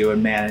out at you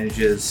and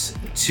manages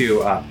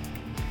to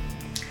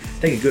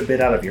take a good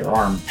bit out of your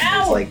arm.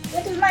 Ow! It's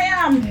That is my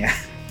arm.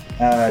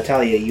 yeah.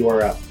 Talia, you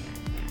are up.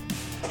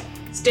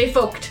 Stay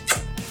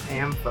focused. I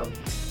am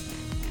focused.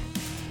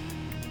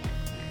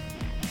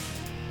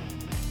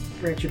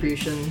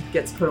 Retribution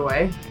gets put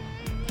away,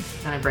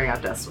 and I bring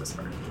out Death's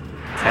Whisper.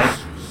 Okay.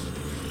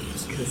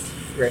 Just because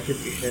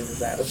Retribution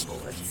is out of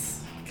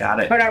bullets. Got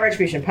it. Oh, not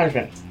Retribution,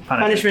 Punishment.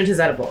 Punishment is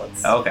out of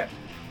bullets. Okay.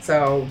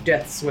 So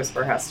Death's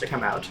Whisper has to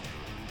come out.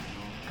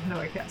 How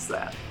do I cast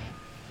that?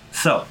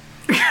 So,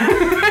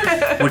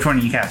 which one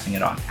are you casting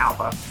it on?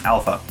 Alpha.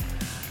 Alpha.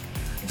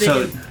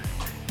 So,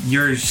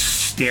 you're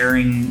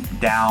staring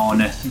down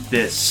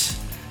this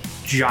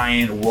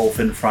giant wolf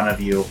in front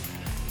of you.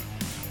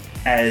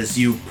 As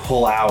you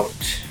pull out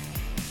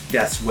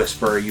Death's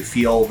Whisper, you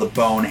feel the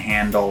bone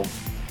handle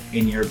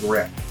in your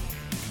grip.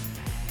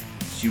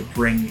 As you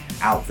bring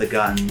out the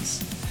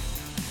guns,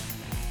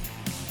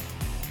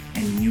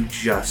 and you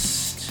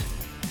just...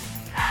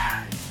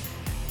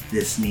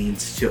 This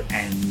needs to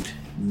end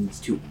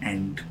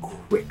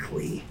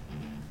quickly.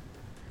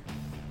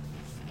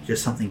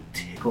 Just something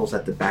tickles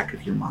at the back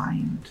of your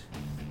mind.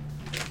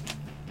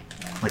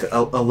 Like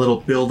a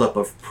little buildup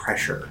of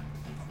pressure.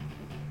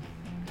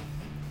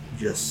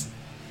 Just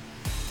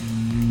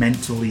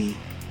mentally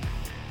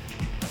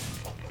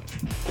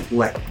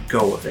let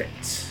go of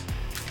it.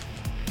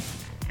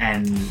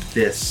 And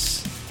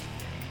this...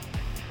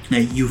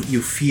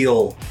 You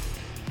feel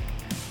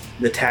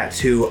the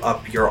tattoo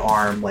up your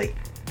arm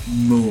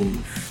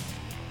move.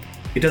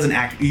 It doesn't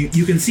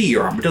you can see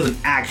your arm, it doesn't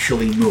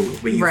actually move,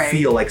 but you Right.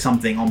 feel like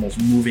something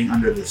almost moving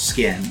under the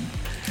skin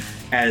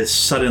as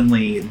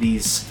suddenly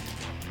these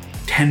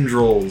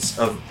tendrils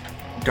of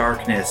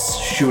darkness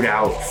shoot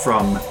out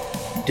from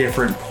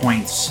different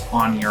points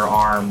on your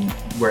arm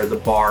where the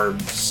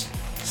barbs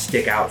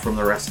stick out from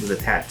the rest of the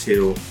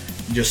tattoo,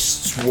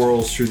 just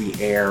swirls through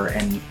the air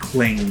and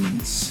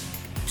clings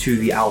to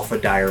the alpha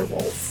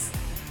direwolf,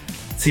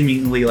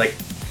 seemingly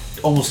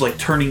almost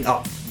turning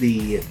up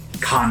the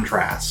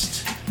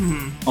contrast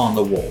on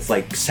the wolf,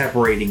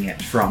 separating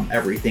it from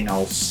everything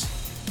else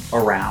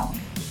around.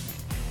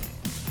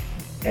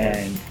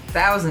 And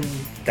That was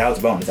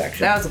a bonus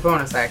action. a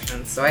bonus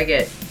action, so I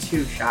get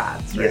 2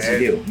 shots, right?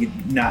 Yes, you do. You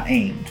not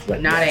aimed,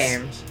 but Not yes.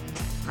 aimed.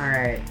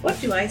 Alright. What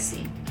do I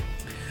see?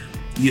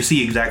 You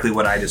see exactly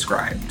what I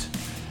described.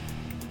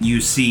 You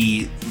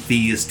see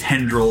these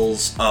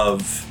tendrils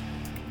of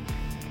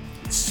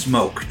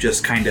smoke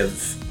just kind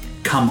of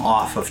come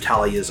off of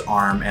Talia's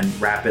arm and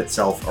wrap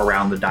itself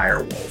around the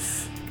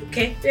direwolf.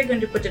 Okay, we're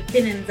going to put a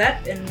pin in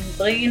that and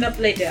bring it up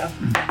later.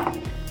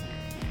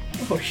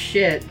 Oh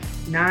shit.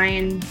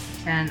 9,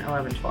 10,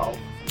 11, 12.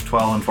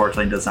 12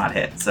 unfortunately does not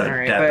hit, so All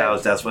right, that but-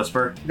 was Death's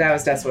Whisper. That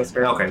was Death's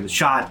Whisper. Okay, the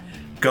shot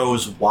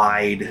goes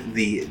wide,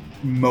 the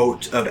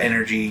moat of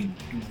energy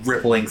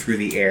rippling through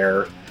the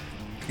air,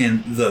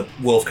 and the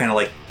wolf kind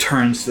of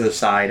turns to the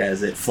side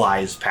as it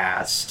flies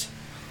past.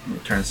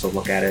 It turns to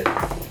look at it.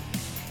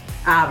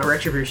 But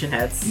Retribution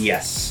hits.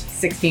 Yes.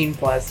 16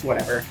 plus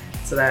whatever.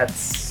 So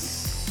that's...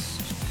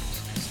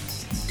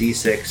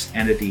 D6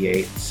 and a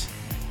D8.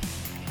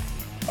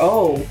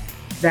 Oh,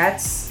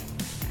 that's...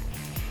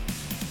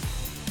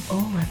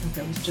 Oh, I thought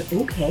that was just...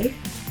 Okay.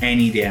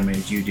 Any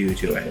damage you do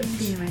to it.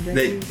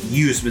 That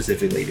you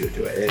specifically do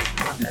to it.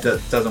 It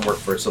doesn't work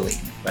for Celine,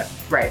 but...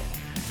 Right.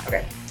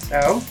 Okay.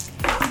 So...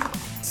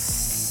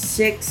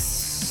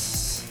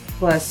 6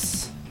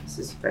 plus... This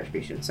is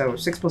Retribution. So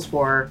 6 plus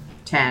 4,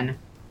 10.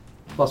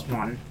 Plus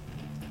 1.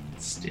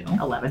 Still.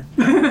 11.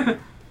 Not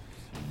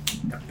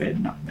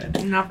bad, not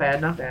bad. Not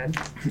bad, not bad.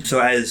 So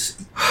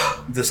as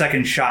the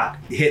second shot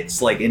hits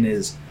like in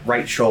his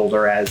right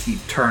shoulder as he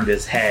turned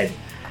his head,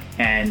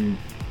 and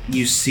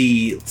you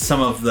see some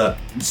of the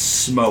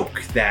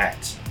smoke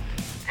that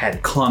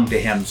had clung to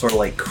him sort of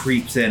like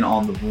creeps in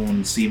on the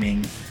wound,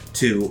 seeming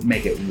to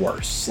make it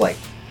worse, like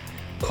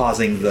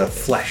causing the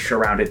flesh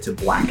around it to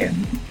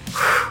blacken.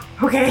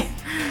 Okay.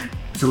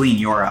 Celine,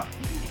 you're up.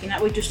 I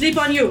cannot wait to sleep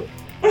on you.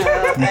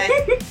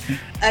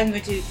 I'm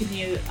going to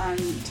continue on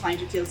trying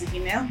to kill the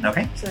female.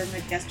 Okay. So I'm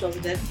going to cast Tools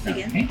of Dead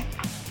again. Okay.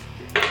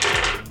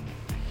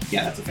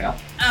 Yeah, that's a fail.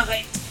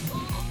 Okay.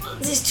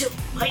 These two,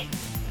 right?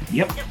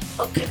 Yep.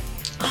 Okay.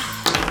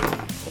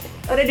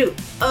 What did I do?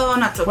 Oh,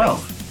 not so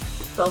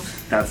 12.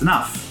 12. That's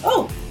enough.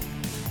 Oh,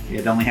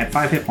 It only had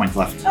 5 hit points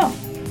left. oh,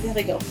 there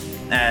we go.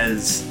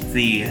 As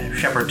the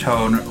shepherd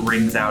tone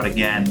rings out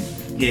again,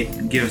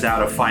 it gives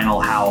out a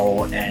final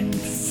howl and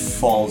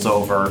falls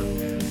over.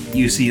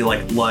 You see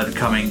like blood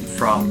coming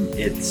from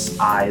its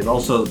eyes.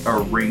 Also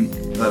a ring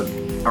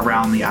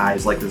around the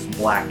eyes, like this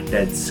black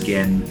dead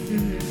skin,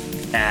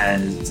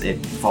 as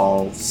it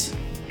falls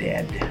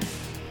dead.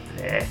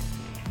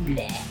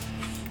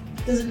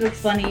 Bleh. Does it look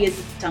funny? Is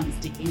its tongue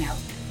sticking out?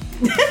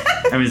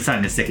 I mean, its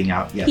tongue is sticking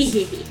out, yes.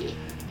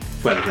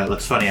 Whether that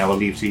looks funny, I will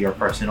leave to your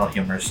personal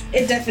humors.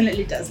 It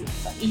definitely does look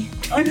funny.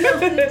 Oh no,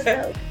 please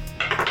help.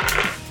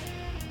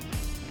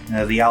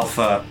 The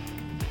alpha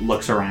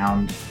looks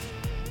around.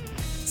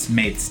 Its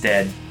mate's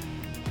dead.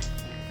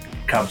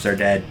 Cubs are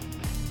dead.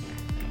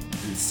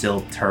 It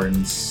still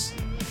turns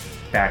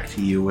back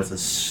to you with a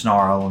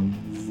snarl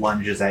and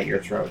lunges at your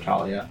throat,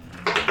 Talia.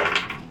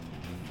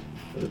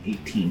 With an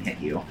 18 hit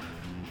you.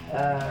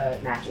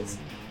 Matches.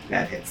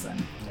 That hits then.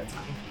 That's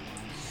fine.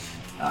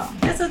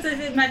 That's what if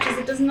it matches,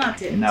 it does not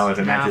hit. No, if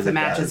it No, matches, if it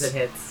matches, does. it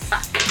hits.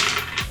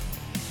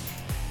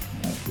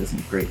 That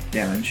isn't great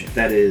damage.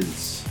 That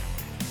is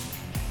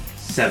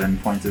 7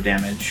 points of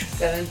damage.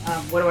 7.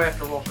 What do I have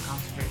to roll for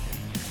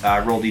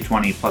concentration? Roll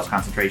d20 plus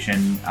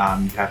concentration.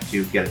 You have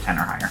to get a 10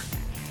 or higher.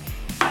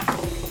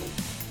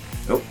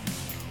 Oh,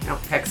 No,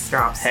 Hex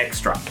drops.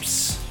 hex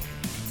drops.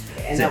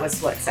 And that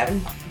was what,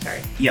 7?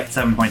 Sorry. Yep,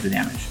 7 points of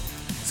damage.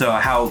 So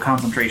how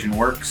concentration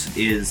works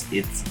is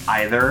it's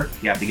either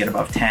you have to get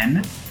above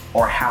 10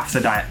 or half the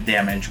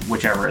damage,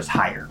 whichever is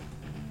higher.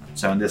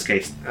 So in this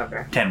case,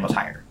 Okay. 10 was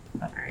higher.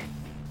 Alright.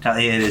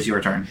 Talia, it is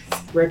your turn.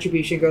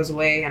 Retribution goes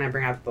away, and I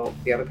bring out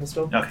the other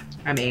pistol. Okay.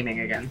 I'm aiming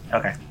again.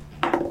 Okay,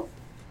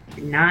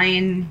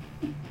 9,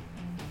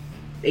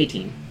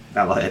 18.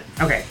 that'll hit.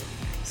 Okay.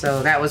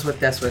 So that was with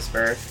Death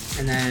Whisper,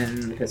 and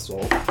then the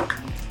pistol.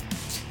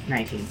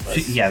 19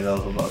 plus. Yeah,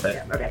 those will both hit.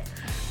 Yeah, okay.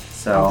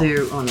 So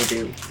Let me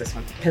do this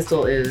one.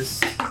 Pistol is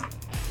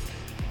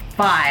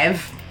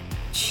 5.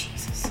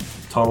 Jesus.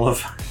 total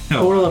of.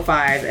 Total of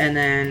 5, and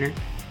then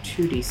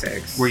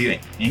 2d6. Were you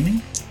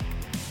aiming?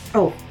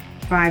 Oh,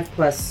 5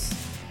 plus.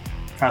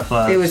 5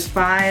 plus. It was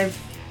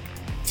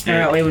 5.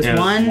 No, it was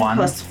 1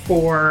 plus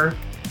 4,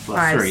 plus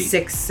 5, 3.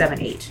 6,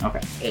 7, 8.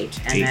 Okay. 8.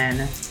 And 8. then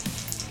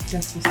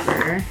Death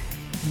Whisper.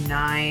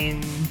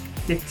 9,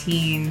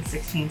 15,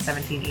 16,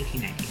 17,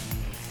 18, 19.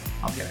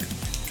 I'll get it.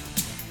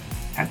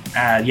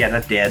 Yeah,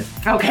 that's dead.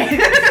 Okay.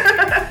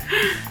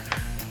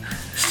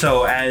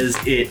 So as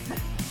it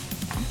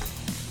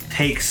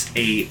takes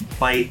a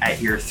bite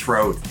at your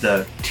throat,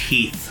 the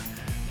teeth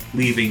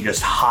leaving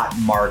just hot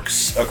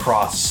marks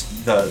across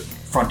the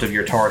front of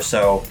your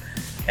torso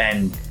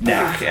and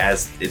neck,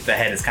 as the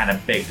head is kind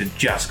of big to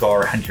just go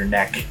around your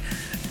neck.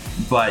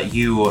 But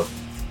you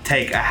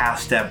take a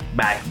half step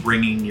back,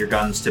 bringing your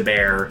guns to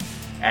bear,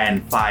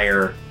 and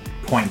fire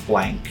point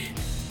blank,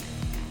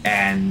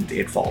 and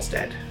it falls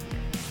dead.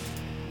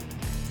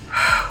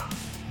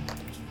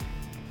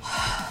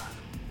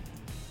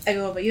 I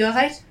go over. You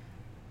alright?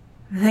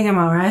 I think I'm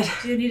alright.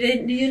 Do you need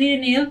a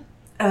kneel?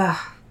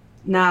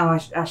 No,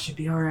 I should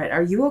be alright.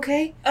 Are you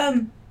okay?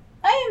 I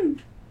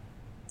am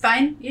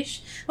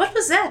fine-ish. What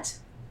was that?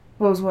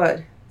 What was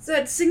what?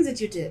 That thing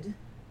that you did.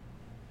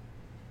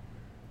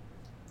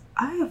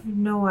 I have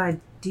no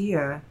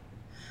idea.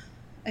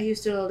 Are you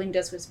still holding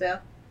Death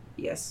Whisper?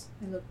 Yes.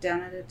 I looked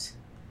down at it.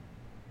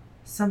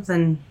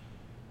 Something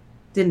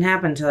didn't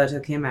happen until I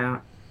took him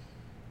out.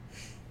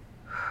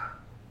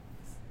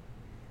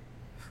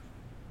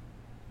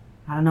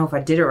 I don't know if I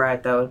did it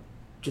right, though. It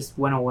just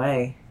went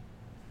away.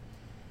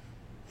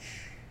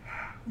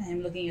 I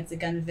am looking at the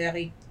gun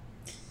very...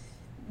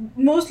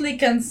 mostly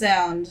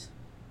concerned.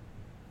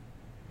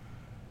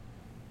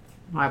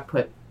 I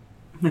put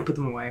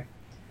them away.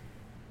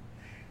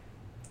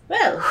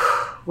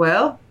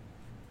 Well,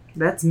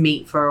 that's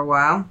meat for a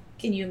while.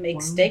 Can you make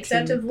 1, steaks 2,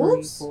 out of 3,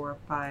 wolves? 4,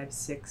 5,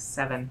 6,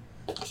 7.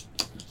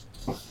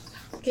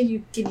 Can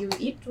you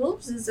eat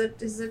wolves? Is that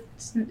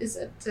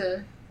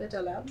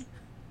allowed?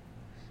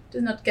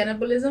 Is not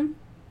cannibalism?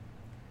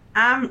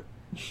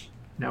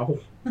 No.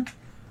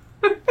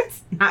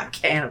 It's not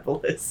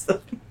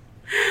cannibalism.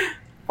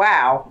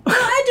 Wow.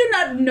 I do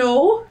not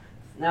know.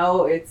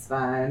 No, it's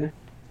fine.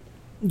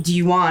 Do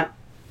you want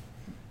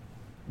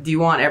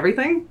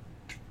everything?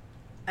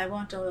 I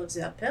want all of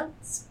their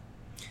pelts.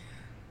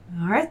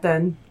 All right,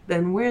 then.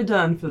 Then we're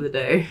done for the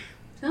day.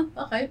 Oh,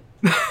 okay.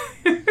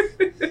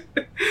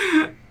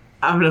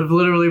 I'm gonna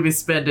literally be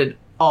spending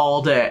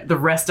all day, the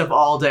rest of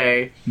all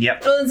day.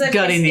 Yep. Well, in that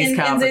Gutting case, these in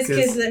this carcasses.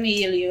 case, let me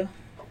heal you.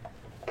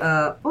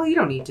 Well, you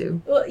don't need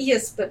to. Well,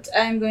 yes, but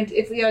I'm going to.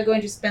 If we are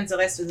going to spend the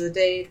rest of the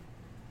day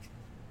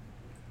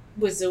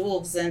with the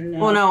wolves, then.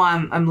 Well, no,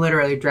 I'm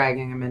literally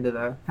dragging him into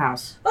the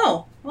house.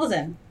 Oh, well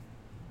then.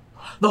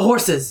 The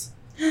horses.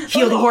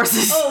 Heal the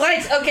horses. Oh,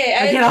 right. Okay.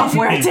 I get off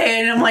where I did,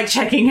 and I'm like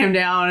checking him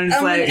down, and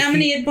it's like. How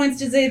many hit points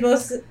do they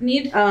both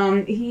need?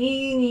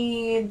 He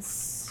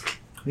needs.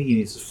 I think he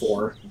needs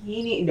 4.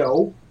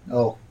 No.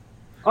 Oh.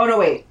 Oh no,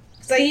 wait.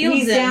 So I healed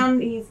He's them.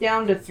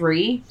 down to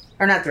 3,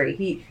 or not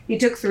 3. He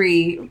took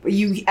 3.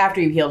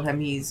 After you healed him,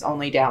 he's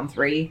only down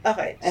 3,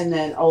 Okay. and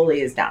then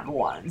Oli is down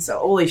 1. So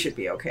Oli should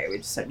be okay. We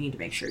just need to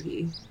make sure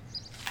he.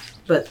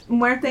 But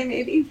Muerte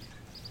maybe,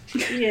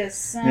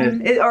 Yes.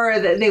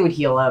 they would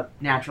heal up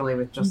naturally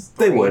with just.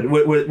 They 3. would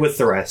with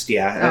the rest,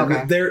 yeah.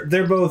 Okay.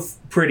 They're both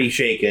pretty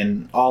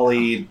shaken.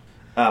 Oleander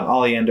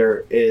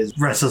is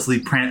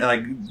restlessly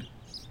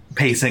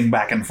pacing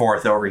back and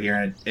forth over here,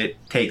 and it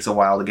takes a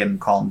while to get him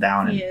calmed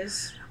down. And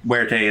Yes.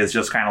 Muerte is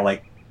just kind of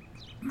like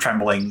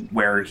trembling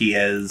where he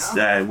is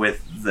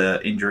with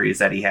the injuries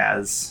that he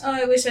has. Oh,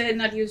 I wish I had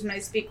not used my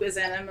speak with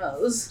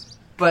animals.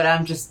 But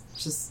I'm just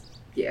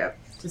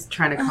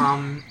trying to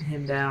calm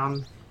him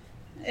down.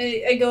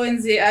 I go in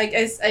the.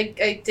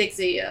 I take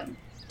the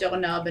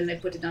doorknob and I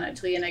put it on a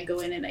tree and I go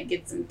in and I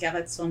get some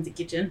carrots from the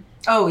kitchen.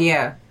 Oh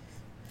yeah,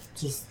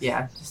 just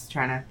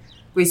trying to.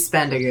 We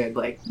spend a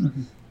good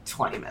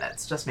 20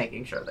 minutes just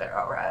making sure they're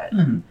all right.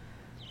 Mm-hmm.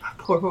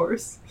 Poor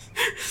horse.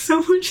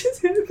 So much has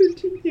happened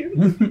to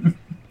you.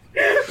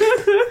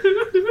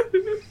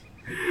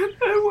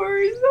 I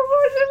worry so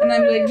much. And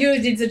I'm like,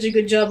 you did such a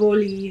good job,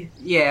 Oli.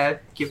 Yeah,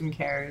 give him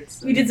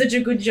carrots. You did such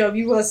a good job.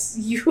 You were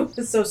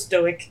so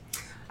stoic.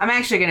 I'm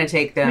actually gonna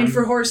take them. I mean,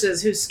 for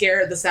horses who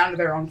scare at the sound of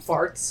their own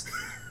farts,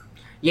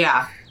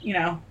 Yeah. you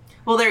know.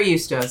 Well, they're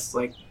used to us,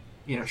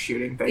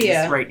 shooting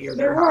things right near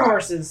There their were heart.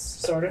 horses,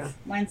 sort of.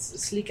 Mine's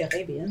sleek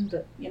Arabian,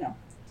 but,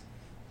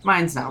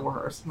 Mine's not a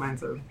horse.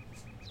 Mine's a.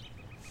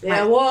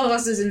 Yeah, war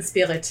horses in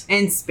spirit.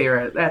 In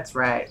spirit, that's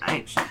right.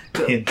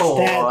 Good In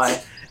boy.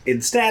 stats. In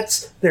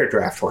stats, they're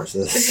draft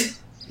horses.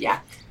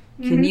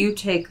 Can you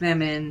take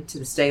them into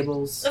the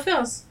stables Of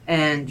course.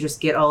 and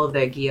just get all of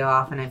their gear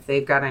off? And if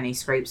they've got any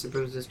scrapes or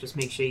bruises, just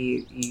make sure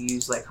you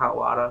use hot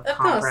water Of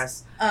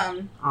compress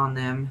course. on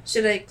them.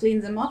 Should I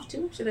clean them off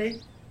too? Should I?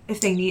 If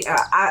they need,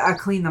 I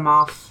cleaned them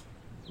off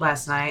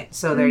last night,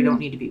 so they don't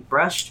need to be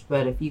brushed.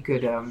 But if you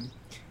could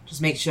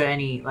just make sure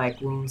any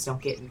wounds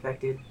don't get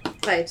infected,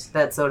 Right.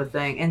 that sort of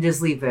thing, and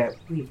just leave their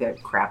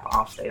crap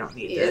off. They don't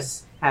need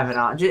Yes. to have it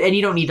on, and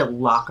you don't need to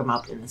lock them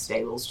up in the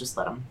stables. Just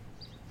let them.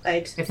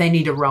 Right. If they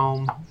need to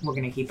roam, we're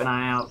gonna keep an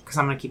eye out because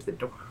I'm gonna keep the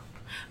door.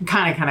 I'm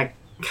kind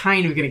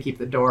of gonna keep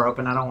the door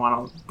open. I don't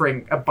want to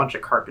bring a bunch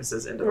of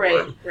carcasses into the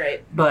room.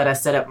 Right. But I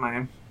set up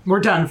my.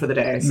 We're done for the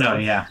day. So No,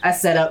 yeah. I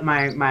set up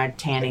my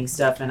tanning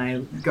stuff and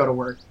I go to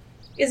work.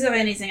 Is there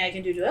anything I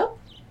can do to help?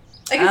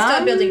 I can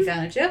start building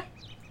furniture.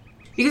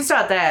 You can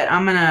start that.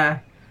 I'm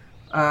gonna.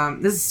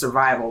 This is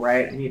survival,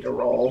 right? I need to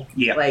roll.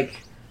 Yep.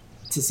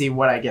 To see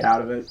what I get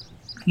out of it.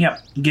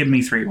 Yep. Give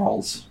me 3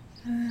 rolls.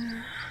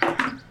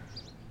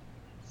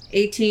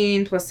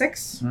 18 plus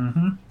 6.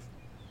 Mm-hmm.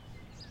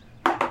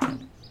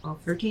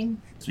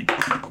 13.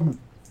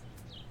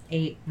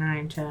 8,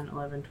 9, 10,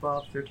 11,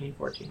 12, 13,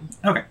 14.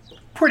 Okay.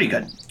 Pretty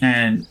good.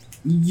 And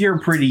you're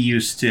pretty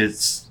used to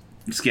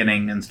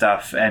skinning and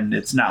stuff, and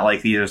it's not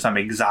like these are some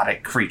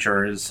exotic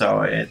creatures, so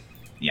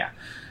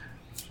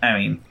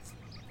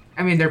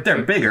I mean, they're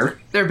bigger.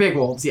 They're big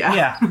wolves, yeah.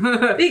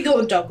 Yeah. Big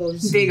old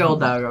doggos. Big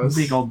old doggos.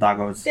 Big old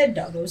doggos. Dead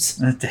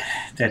doggos.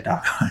 Dead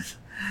doggos.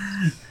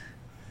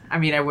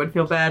 I would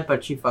feel bad,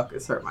 but she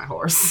fuckers hurt my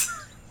horse.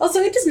 Also,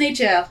 it is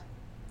nature.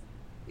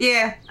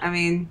 Yeah,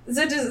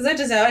 That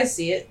is how I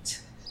see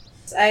it.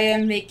 I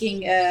am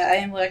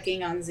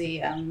working on the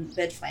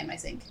bed frame, I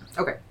think.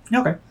 Okay.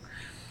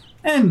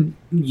 And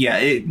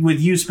yeah, with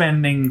you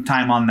spending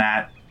time on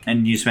that,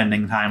 and you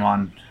spending time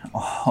on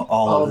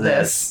all of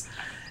this,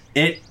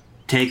 it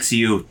takes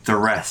you the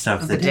rest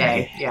of the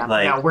day. Yeah,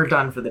 no, we're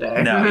done for the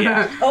day. No,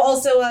 yeah. Oh,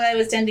 also, while I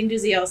was tending to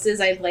the horses,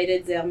 I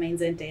braided their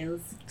manes and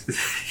tails.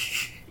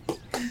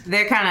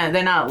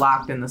 They're not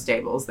locked in the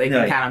stables. They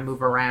can kind of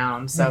move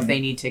around. So if they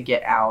need to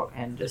get out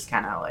and just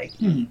kind of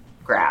eat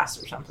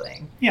grass or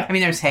something. Yeah.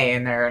 There's hay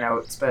in there and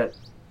oats, but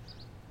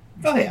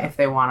Oh, yeah. if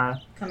they want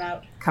to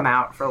Come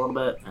out. for a little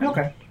bit.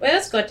 Okay. Where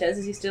is Cortez?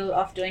 Is he still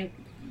off doing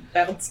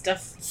bad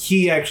stuff?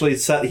 He actually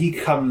he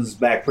comes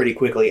back pretty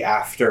quickly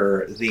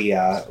after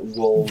the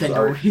wolves The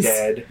are noise.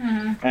 dead,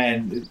 Mm-hmm.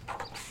 and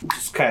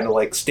just kind of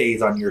like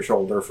stays on your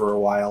shoulder for a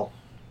while,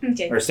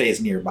 Okay. or stays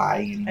nearby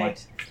anyway.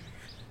 Right.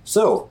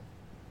 So,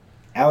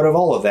 out of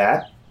all of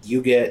that,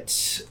 you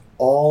get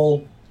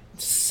all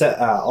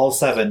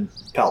 7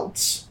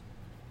 pelts.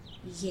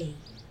 Yay.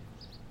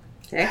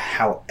 Okay.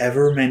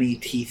 However many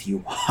teeth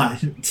you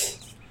want.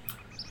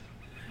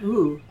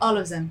 Ooh. All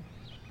of them.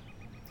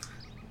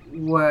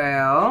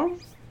 Well,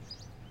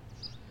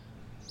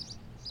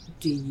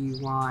 do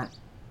you want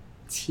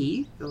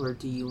teeth or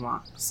do you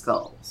want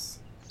skulls?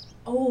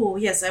 Oh,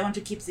 yes, I want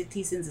to keep the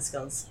teeth in the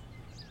skulls.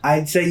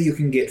 I'd say you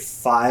can get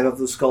 5 of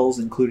the skulls,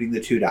 including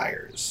the 2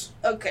 dyers.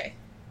 Okay.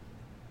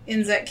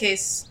 In that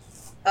case,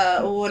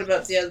 what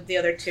about the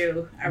other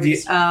two? Are we The-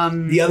 just...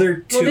 The other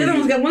 2... Well,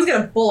 the other one's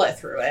got a bullet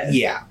through it.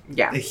 Yeah.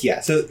 Yeah.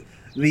 Yeah, so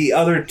the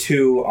other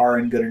 2 are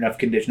in good enough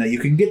condition that you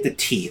can get the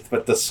teeth,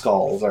 but the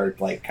skulls are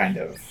like kind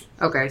of...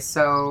 Okay,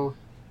 so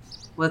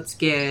let's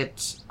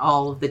get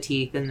all of the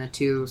teeth and the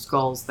 2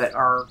 skulls that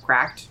are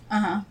cracked.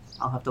 Uh-huh.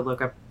 I'll have to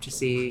look up to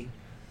see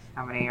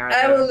how many are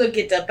I there. will look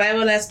it up. I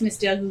will ask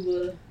Mr.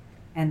 Google.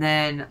 And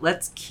then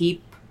let's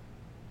keep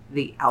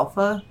the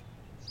alpha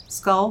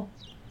skull.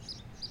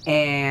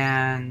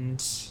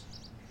 And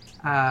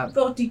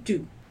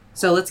 42.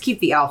 so let's keep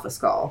the alpha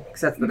skull,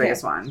 because that's the Okay.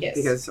 biggest one. Yes.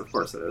 Because of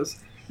course it is.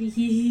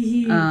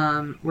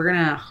 I'm We're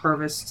gonna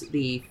harvest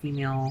the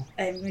female.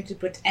 going to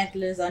put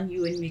antlers on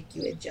you and make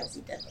you a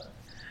Jersey Devil.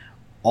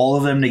 All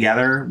of them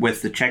together,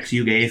 with the checks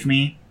you gave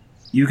me,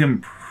 you can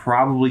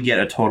probably get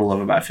a total of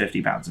about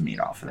 50 pounds of meat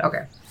off of them.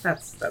 Okay,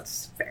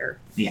 that's fair.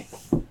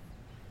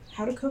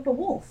 How to cook a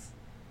wolf?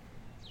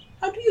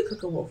 How do you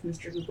cook a wolf,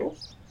 Mr. Google?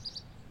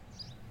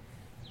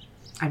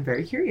 I'm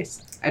very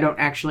curious. I don't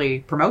actually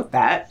promote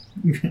that.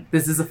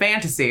 This is a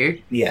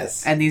fantasy,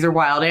 Yes. and these are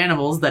wild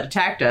animals that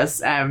attacked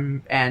us.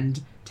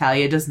 And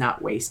Talia does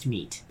not waste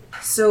meat.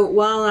 So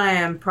while I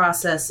am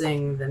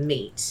processing the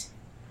meat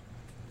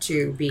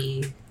to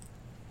be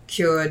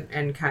cured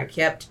and kind of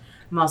kept,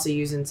 I'm also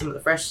using some of the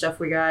fresh stuff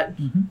we got,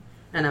 Mhm.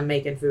 and I'm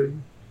making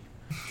food.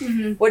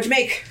 Mm-hmm. What'd you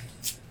make?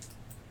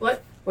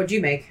 What? What'd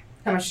you make?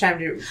 How much time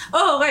did?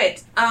 Oh,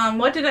 right.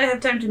 What did I have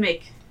time to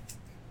make?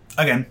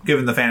 Again,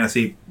 given the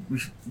fantasy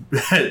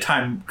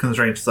time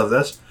constraints of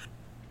this,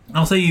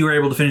 I'll say you were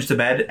able to finish the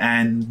bed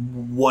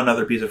and 1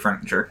 other piece of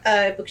furniture.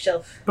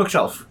 Bookshelf.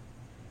 Bookshelf.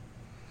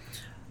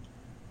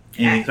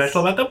 Anything Nice.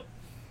 special about them?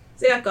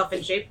 They are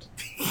coffin shaped.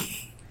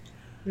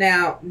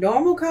 Now,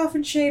 normal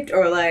coffin shaped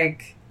or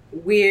like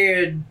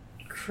weird,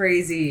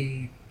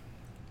 crazy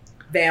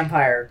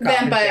vampire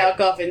coffin Vampire shaped?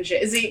 coffin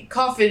shape. Is it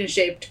coffin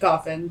shaped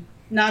coffin?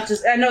 Not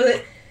just. I know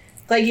that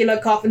regular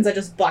coffins are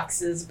just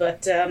boxes,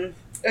 but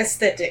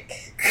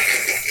aesthetic.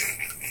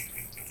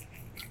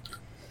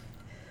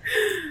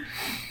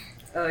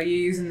 Oh, you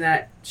using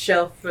that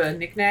shelf for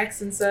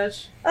knickknacks and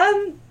such?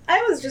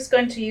 I was just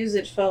going to use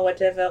it for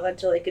whatever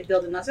until I could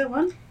build another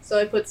one. So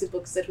I put the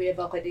books that we have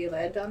already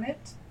read on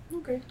it.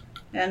 Okay.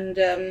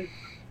 And,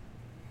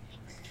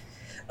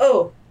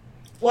 oh,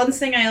 one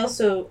thing I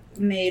also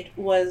made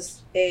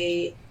was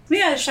a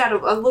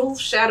little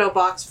shadow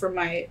box for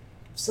my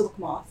silk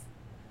moth.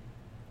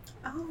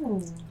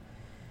 Oh.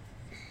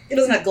 It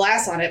doesn't have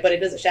glass on it, but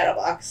it is a shadow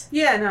box.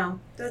 Yeah, no.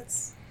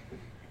 That's...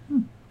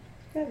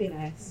 That'd be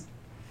nice.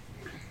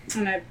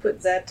 And I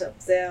put that up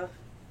there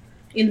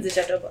in the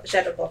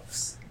shadow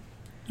box.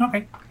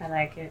 Okay. I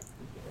like it.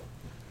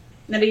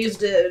 And then I used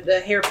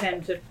the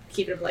hairpin to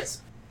keep it in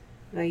place.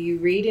 Are you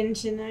reading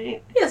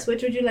tonight? Yes,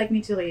 which would you like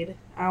me to read?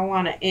 I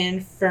want an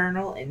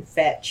infernal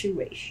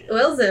infatuation.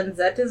 Well then,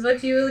 that is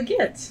what you will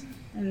get.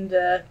 And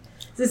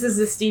this is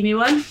the steamy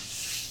one.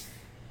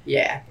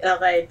 Yeah.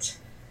 Alright.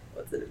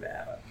 What's it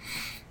about?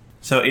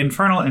 So,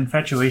 Infernal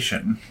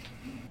Infatuation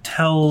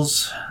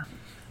tells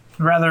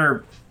a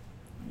rather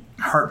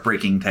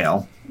heartbreaking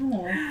tale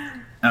Oh.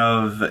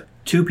 of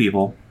 2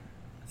 people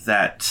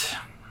that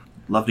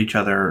loved each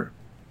other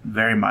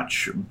very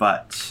much,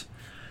 but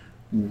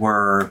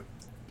were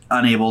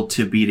unable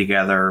to be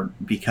together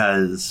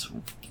because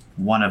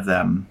one of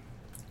them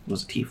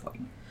was a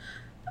tiefling.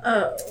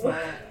 Oh.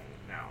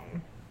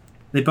 No.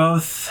 They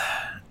both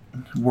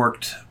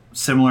worked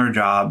similar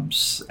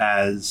jobs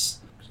as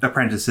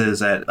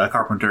apprentices at a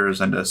carpenter's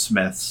and a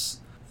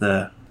smith's.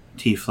 The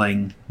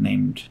tiefling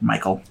named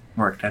Michael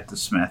worked at the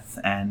smith,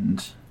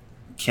 and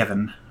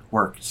Kevin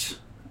worked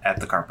at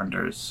the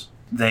carpenter's.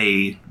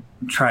 They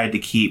tried to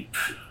keep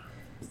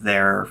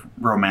their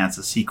romance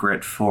a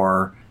secret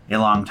for a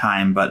long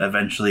time, but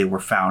eventually were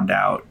found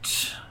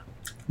out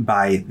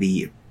by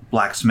the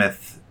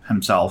blacksmith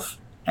himself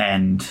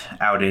and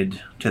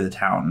outed to the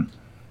town.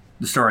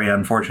 The story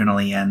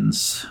unfortunately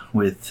ends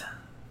with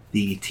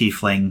the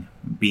tiefling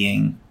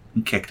being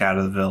kicked out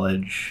of the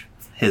village.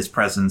 His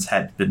presence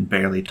had been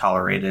barely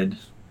tolerated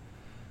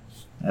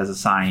as a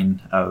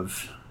sign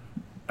of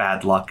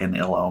bad luck and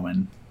ill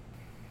omen.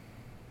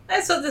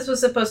 I thought this was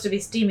supposed to be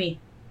steamy.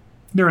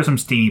 There were some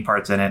steamy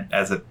parts in it,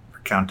 as it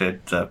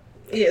counted.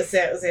 Yes,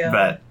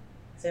 But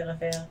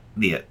fair.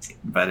 yeah,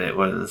 but it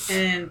was.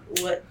 And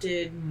what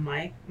did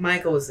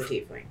Michael was the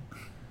tiefling.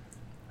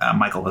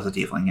 Michael was a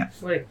tiefling. Yeah,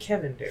 What did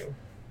Kevin do?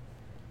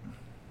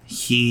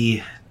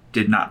 he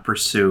did not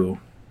pursue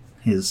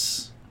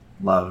his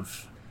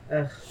love,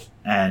 Ugh.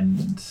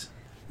 and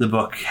the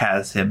book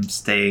has him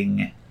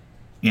staying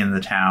in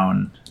the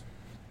town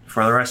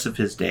for the rest of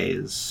his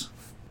days,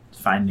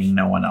 finding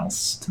no one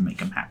else to make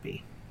him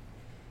happy.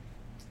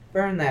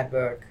 Burn that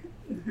book.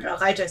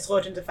 I just throw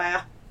it into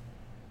fire.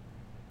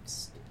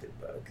 Stupid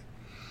book.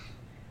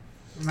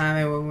 Remind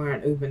me when we were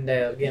in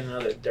Ubendale, get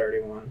another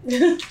dirty one.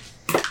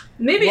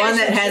 Maybe one I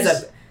that should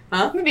has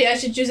choose, Maybe I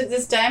should choose it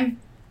this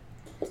time.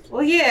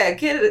 Well, yeah,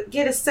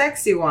 get a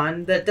sexy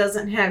one that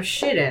doesn't have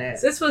shit in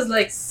it. This was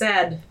like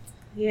sad.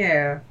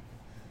 Yeah.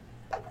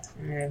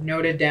 I've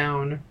noted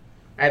down.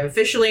 I've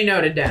officially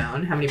noted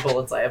down how many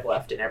bullets I have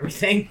left and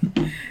everything,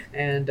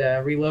 and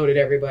reloaded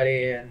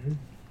everybody and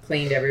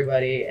cleaned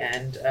everybody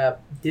and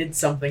did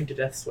something to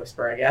Death's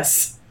Whisper, I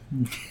guess,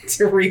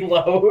 to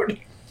reload.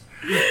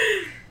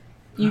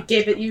 You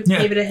gave it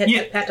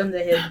a pat on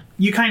the head.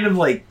 You kind of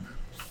like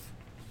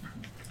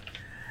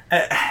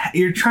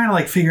you're trying to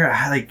like figure out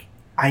how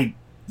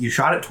you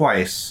shot it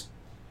twice.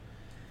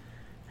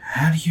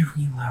 How do you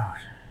reload?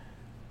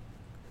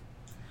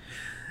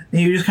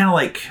 And you just kind of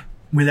like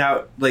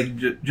without like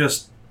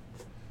just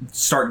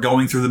start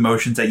going through the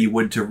motions that you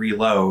would to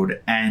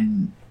reload,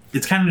 and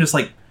it's kind of just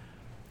like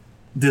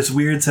this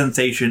weird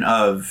sensation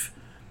of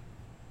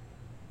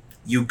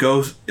you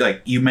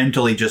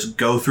mentally just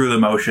go through the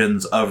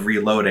motions of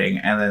reloading,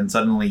 and then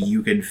suddenly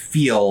you can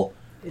feel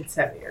It's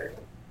heavier.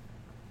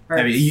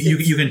 I mean,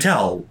 you can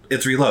tell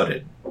it's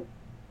reloaded.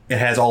 It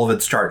has all of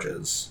its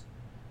charges.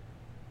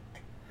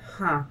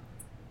 Huh.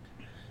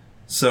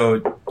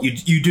 So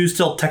you do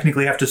still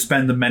technically have to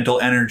spend the mental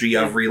energy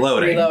of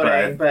reloading.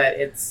 But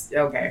it's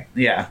okay.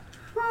 Yeah.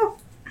 Oh.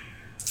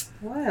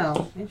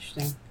 Well,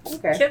 interesting.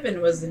 Okay.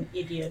 Kevin was an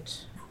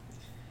idiot.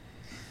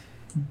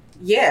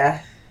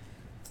 Yeah.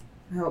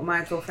 I hope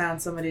Michael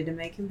found somebody to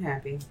make him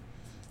happy.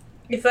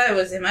 If I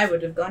was him, I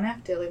would have gone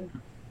after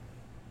him.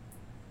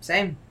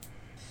 Same.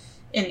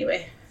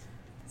 Anyway,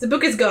 the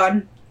book is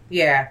gone.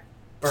 Yeah.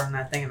 Burn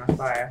that thing in the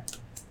fire.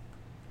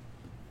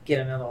 Get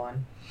another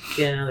one.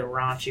 Get another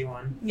raunchy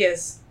one.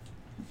 Yes.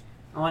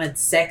 I wanted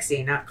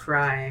sexy, not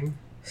crying.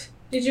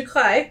 Did you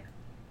cry?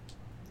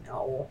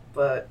 No,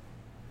 but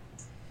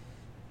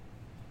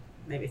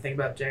maybe think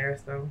about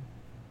Jareth, though.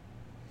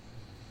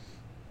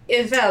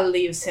 If Val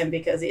leaves him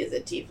because he is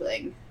a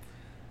tiefling.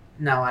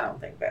 No, I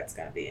don't think that's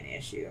going to be an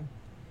issue.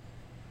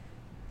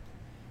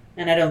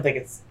 And I don't think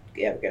it's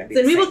going to be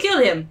Then we same. will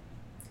kill him.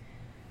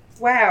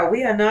 Wow,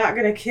 we are not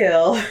going to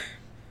kill.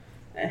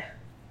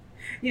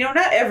 You know,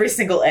 not every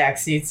single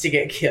axe needs to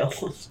get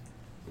killed.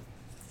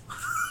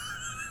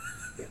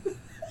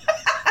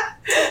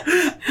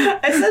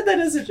 I said that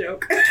as a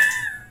joke.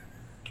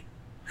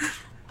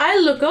 I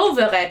look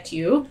over at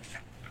you.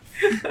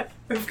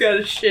 I've got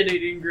a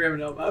shit-eating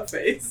grin on my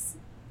face.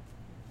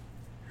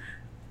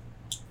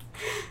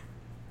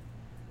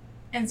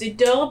 And the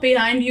door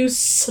behind you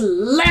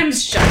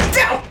slams shut.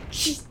 Ow!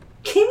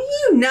 Can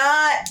you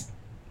not?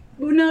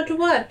 Not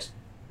what?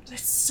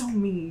 That's so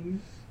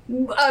mean.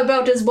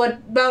 About as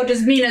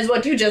mean as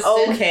what you just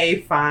did.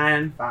 Okay,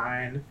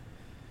 fine.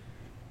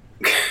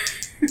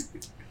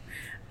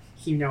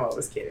 You know I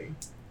was kidding.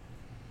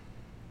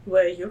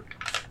 Were you?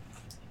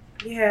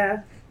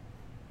 Yeah.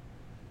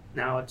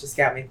 No, it just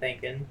got me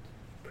thinking.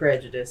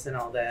 Prejudice and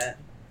all that.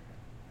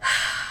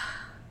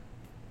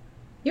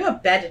 You are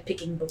bad at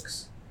picking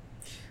books.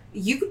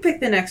 You could pick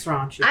the next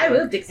raunchy. I book.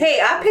 will pick.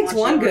 Hey, I picked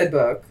one good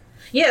book.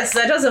 Yes,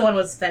 that other one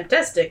was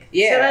fantastic.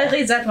 Yeah. Shall I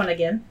read that one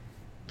again?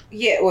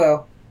 Yeah,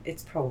 well,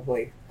 it's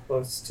probably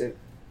close to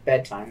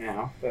bedtime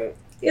now, but...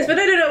 Yes, but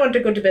I do not want to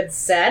go to bed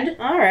sad.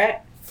 Alright.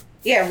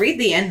 Yeah, read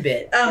the end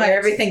bit. All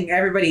where right.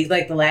 everybody,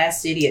 like the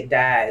last idiot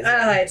dies.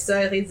 Alright, so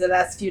I read the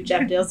last few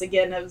chapters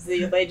again of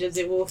The Rage of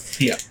the Wolf.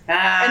 Yeah.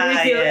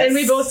 And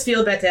we both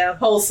feel better.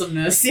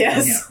 Wholesomeness,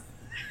 yes.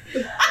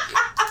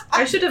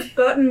 I should have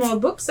gotten more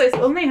books. I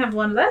only have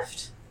one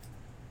left.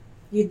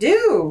 You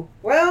do?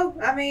 Well,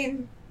 I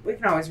mean, we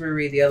can always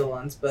reread the other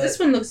ones, but... This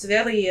one looks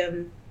very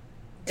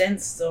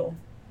dense, though.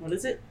 What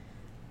is it?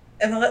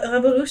 A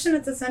revolution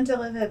at the center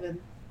of heaven.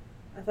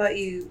 I thought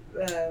you,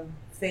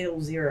 Fatal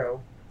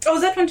Zero. Oh,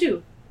 that one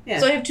too. Yeah.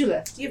 So I have 2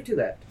 left. You have 2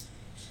 left.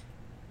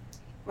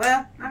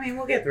 Well, I mean,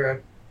 we'll get through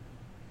it.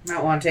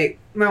 Might want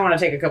to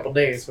take a couple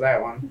days for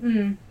that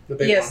one. The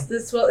big Yes,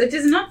 one. it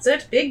is not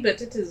that big,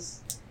 but it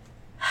is.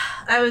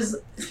 I was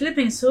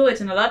flipping through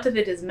it, and a lot of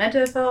it is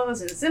metaphors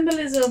and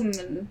symbolism,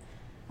 and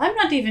I'm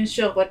not even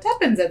sure what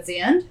happens at the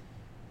end.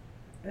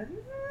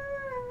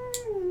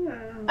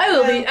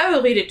 I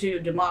will read it to you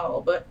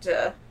tomorrow, but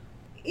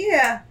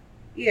Yeah,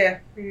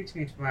 read it to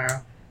me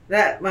tomorrow.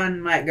 That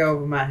one might go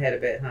over my head a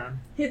bit, huh?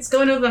 it's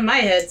going over my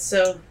head.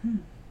 So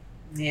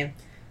Yeah.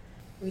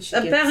 We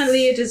should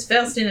apparently, it is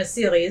first in a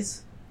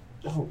series.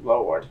 Oh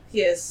Lord.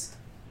 Yes.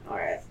 All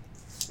right.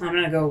 I'm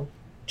gonna go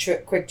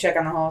quick check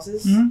on the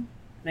horses. Mhm.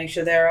 Make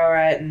sure they're all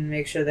right, and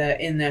make sure they're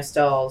in their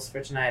stalls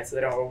for tonight, so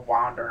they don't go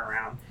wandering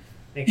around.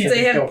 Make sure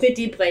They have don't-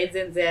 pretty braids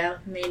in their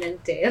mane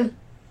and tail.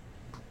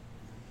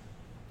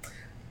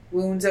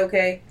 wounds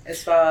okay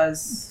as far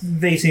as.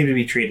 They seem to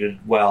be treated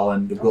well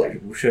and Okay.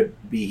 should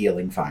be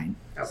healing fine.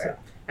 Okay. So,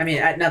 I mean,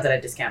 not that I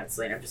discounted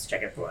Selene. I'm just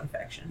checking for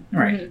infection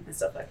right. Mhm. and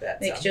stuff like that.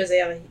 Make so. sure they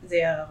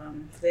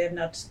have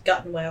not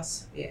gotten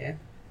worse. Yeah.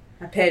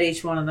 I pet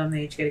each one of them.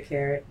 They each get a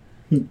carrot.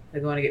 Hmm.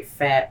 They're going to get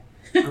fat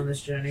on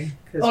this journey.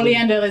 'cause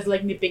Oleander is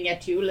like nipping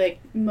at you like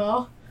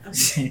more,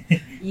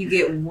 you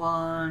get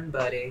one,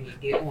 buddy.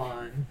 You get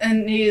one.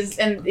 and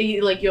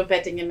he like you're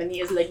petting him, and he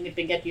is like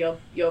nipping at your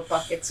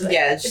pockets. Like,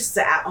 Yeah, it's just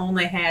that I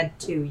only had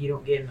two. You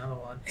don't get another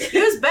one.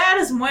 He was bad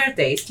as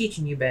muerte. He's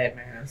teaching you bad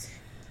manners.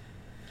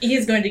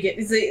 he's going to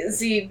get.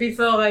 See,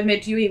 before I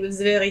met you, he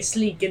was very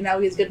sleek, and now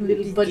he's getting a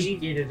little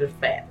budgy. You get it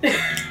fat.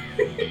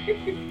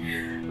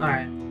 All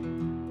right.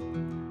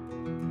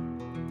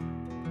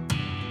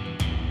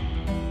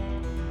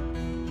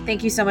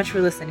 Thank you so much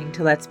for listening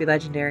to Let's Be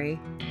Legendary.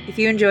 If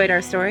you enjoyed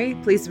our story,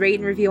 please rate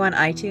and review on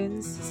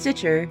iTunes,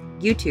 Stitcher,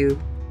 YouTube,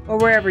 or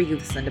wherever you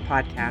listen to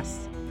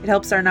podcasts. It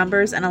helps our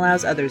numbers and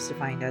allows others to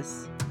find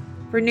us.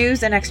 For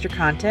news and extra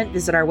content,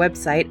 visit our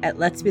website at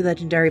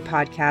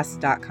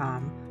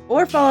letsbelegendarypodcast.com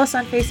or follow us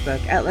on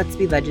Facebook at Let's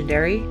Be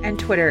Legendary and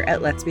Twitter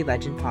at Let's Be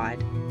Legend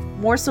Pod.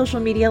 More social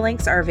media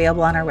links are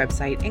available on our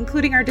website,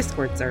 including our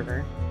Discord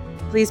server.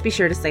 Please be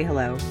sure to say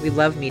hello. We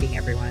love meeting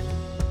everyone.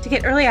 To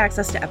get early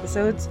access to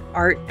episodes,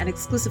 art, and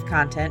exclusive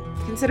content,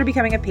 consider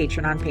becoming a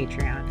patron on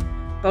Patreon.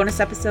 Bonus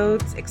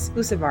episodes,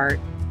 exclusive art,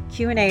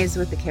 Q&As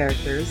with the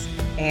characters,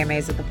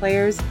 AMAs with the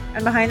players,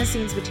 and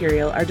behind-the-scenes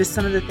material are just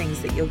some of the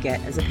things that you'll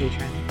get as a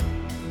patron.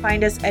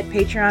 Find us at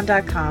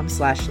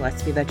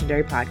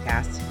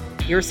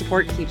patreon.com/letsbelegendarypodcast. Your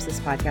support keeps this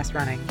podcast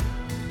running.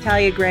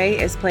 Talia Gray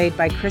is played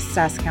by Chris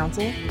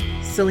Sass-Council,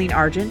 Celine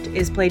Argent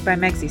is played by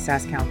Megsy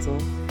Sass-Council,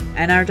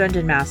 and our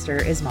Dungeon Master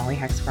is Molly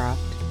Hexcroft.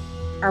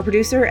 Our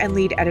producer and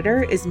lead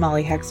editor is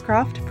Molly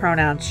Hexcroft,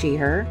 pronouns she,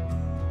 her.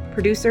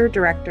 Producer,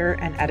 director,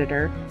 and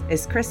editor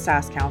is Chris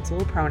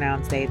Sass-Council,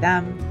 pronouns they,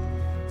 them.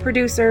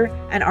 Producer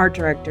and art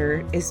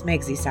director is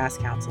Megsy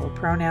Sass-Council,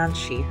 pronouns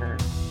she, her.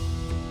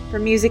 For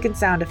music and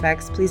sound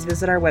effects, please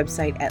visit our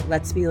website at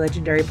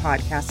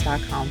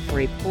letsbelegendarypodcast.com for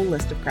a full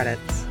list of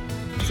credits.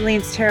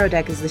 Celine's tarot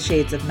deck is The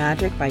Shades of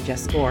Magic by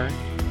Jess Gore,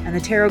 and the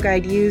tarot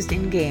guide used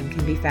in-game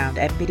can be found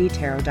at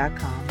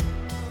biddytarot.com.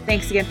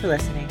 Thanks again for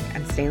listening,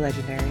 and stay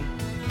legendary.